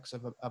economics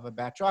of a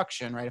batch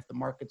auction, right? If the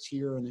market's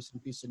here and there's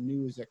some piece of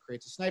news that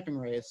creates a sniping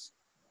race,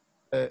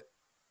 the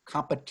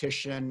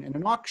competition in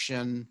an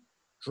auction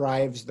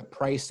drives the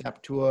price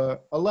up to a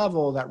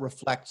level that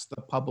reflects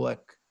the public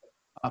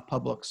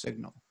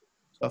signal.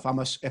 So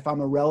if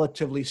I'm a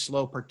relatively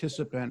slow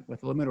participant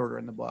with a limit order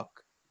in the book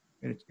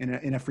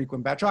in a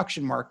frequent batch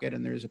auction market,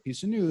 and there's a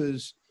piece of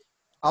news,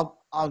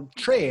 I'll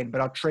trade, but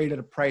I'll trade at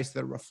a price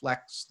that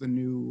reflects the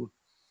new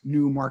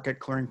market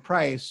clearing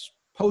price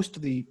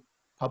post the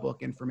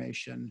public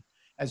information,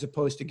 as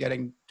opposed to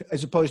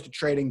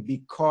trading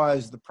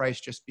because the price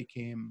just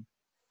became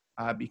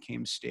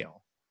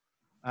stale.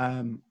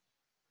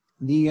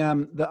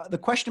 The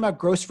question about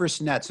gross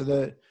versus net. So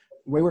the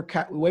way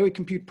we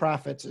compute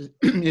profits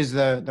is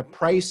the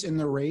price in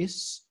the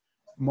race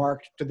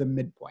marked to the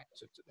midpoint.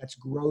 So that's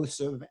gross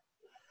of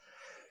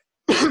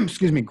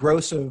excuse me,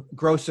 gross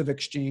of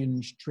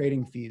exchange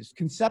trading fees.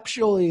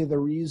 Conceptually, the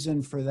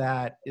reason for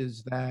that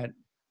is that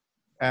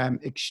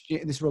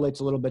this relates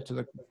a little bit to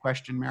the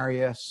question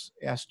Marius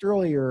asked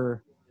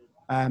earlier.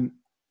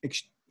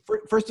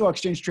 First of all,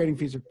 exchange trading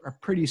fees are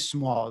pretty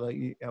small.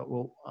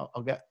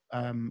 I'll get.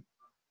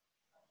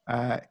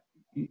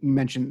 You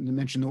mentioned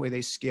the way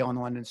they scale on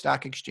the London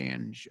Stock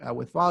Exchange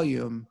with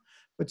volume,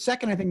 but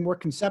second, I think more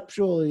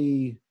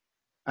conceptually,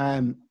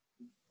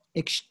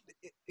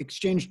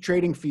 exchange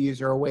trading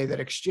fees are a way that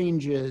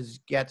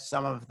exchanges get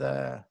some of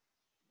the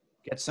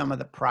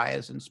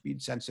prize and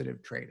speed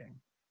sensitive trading.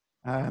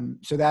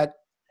 So that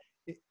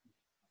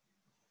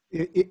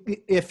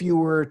if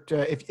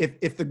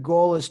the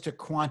goal is to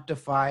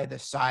quantify the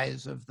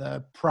size of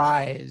the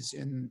prize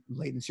in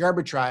latency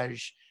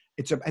arbitrage,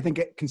 it's I think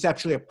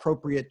conceptually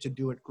appropriate to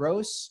do it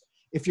gross.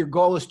 If your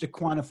goal is to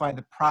quantify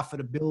the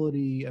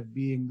profitability of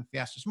being the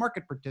fastest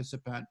market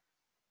participant,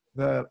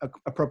 the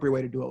appropriate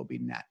way to do it will be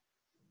net.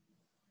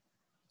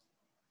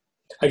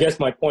 I guess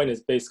my point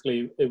is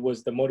basically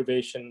the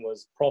motivation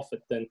was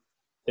profit, then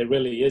there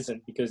really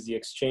isn't, because the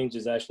exchange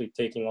is actually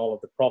taking all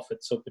of the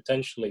profit. So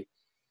potentially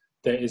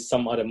there is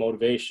some other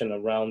motivation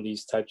around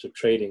these types of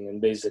trading, and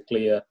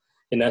basically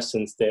in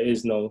essence there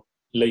is no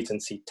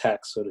latency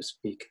tax, so to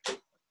speak.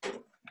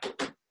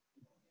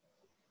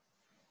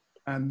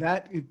 And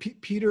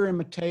Peter and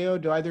Matteo,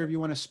 do either of you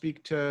want to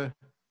speak to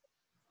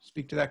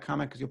that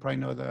comment? Because you'll probably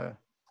know the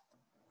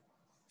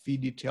fee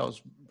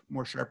details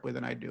more sharply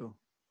than I do.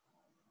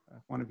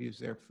 One of you is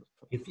there.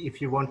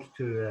 If you want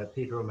to,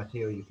 Peter or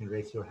Matteo, you can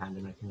raise your hand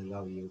and I can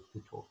allow you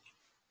to talk.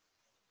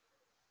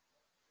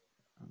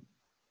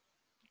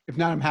 If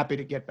not, I'm happy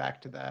to get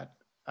back to that.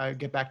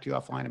 Get back to you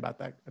offline about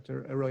that. That's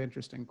a really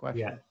interesting question.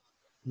 Yeah,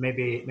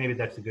 maybe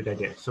that's a good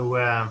idea. So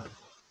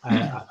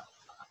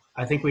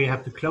I think we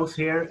have to close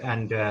here,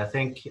 and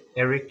thank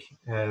Eric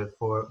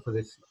for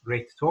this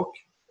great talk.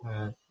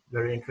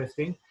 Very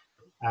interesting.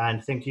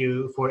 And thank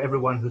you for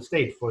everyone who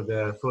stayed for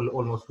the full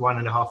almost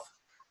 1.5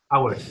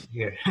 hours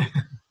here.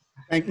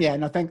 Thank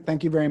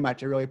you very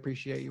much. I really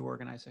appreciate you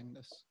organizing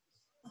this.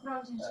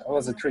 It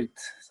was a treat.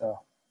 So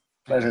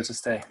pleasure to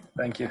stay.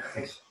 Thank you.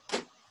 Thanks.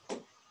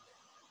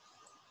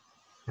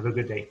 Have a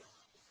good day.